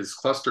donated his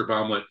cluster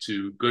bomblet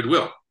to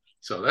Goodwill.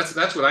 So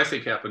that's what I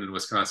think happened in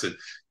Wisconsin.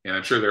 And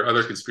I'm sure there are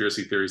other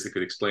conspiracy theories that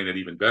could explain it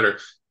even better.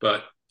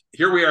 But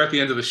here we are at the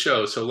end of the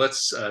show. So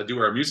let's do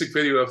our music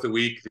video of the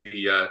week,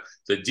 the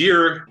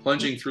deer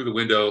plunging through the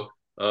window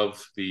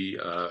of the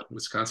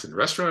Wisconsin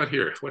restaurant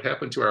here. What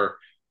happened to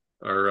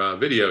our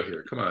video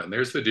here? Come on,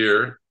 there's the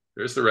deer.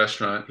 There's the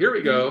restaurant. Here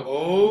we go.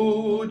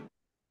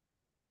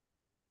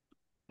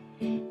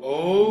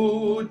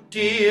 Oh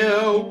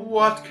dear,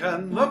 what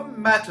can the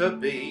matter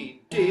be?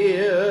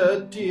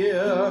 Dear,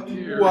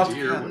 what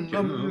can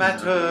the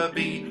matter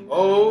be?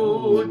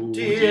 Oh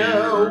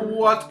dear,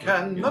 what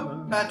can the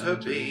matter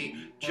be?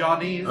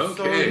 Johnny's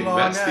okay, so long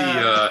that's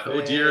the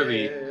oh dear,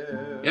 the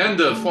end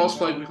of False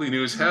Flag Weekly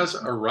News has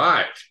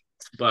arrived,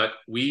 but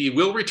we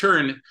will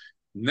return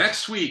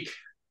next week,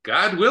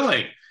 God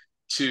willing,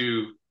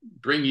 to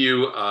bring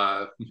you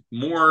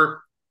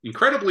more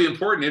incredibly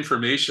important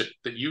information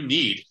that you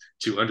need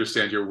to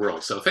understand your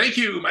world. So thank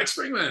you, Mike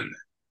Springman.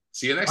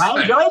 See you next time.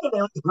 I enjoyed it.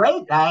 It was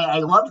great. I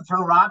love to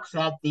throw rocks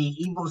at the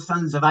evil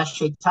sons of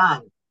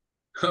Ash-Shaitan.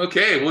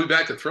 Okay, we'll be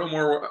back to throw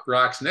more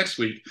rocks next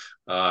week,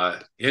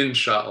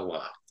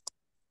 inshallah.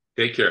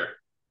 Take care.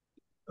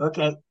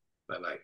 Okay. Bye-bye.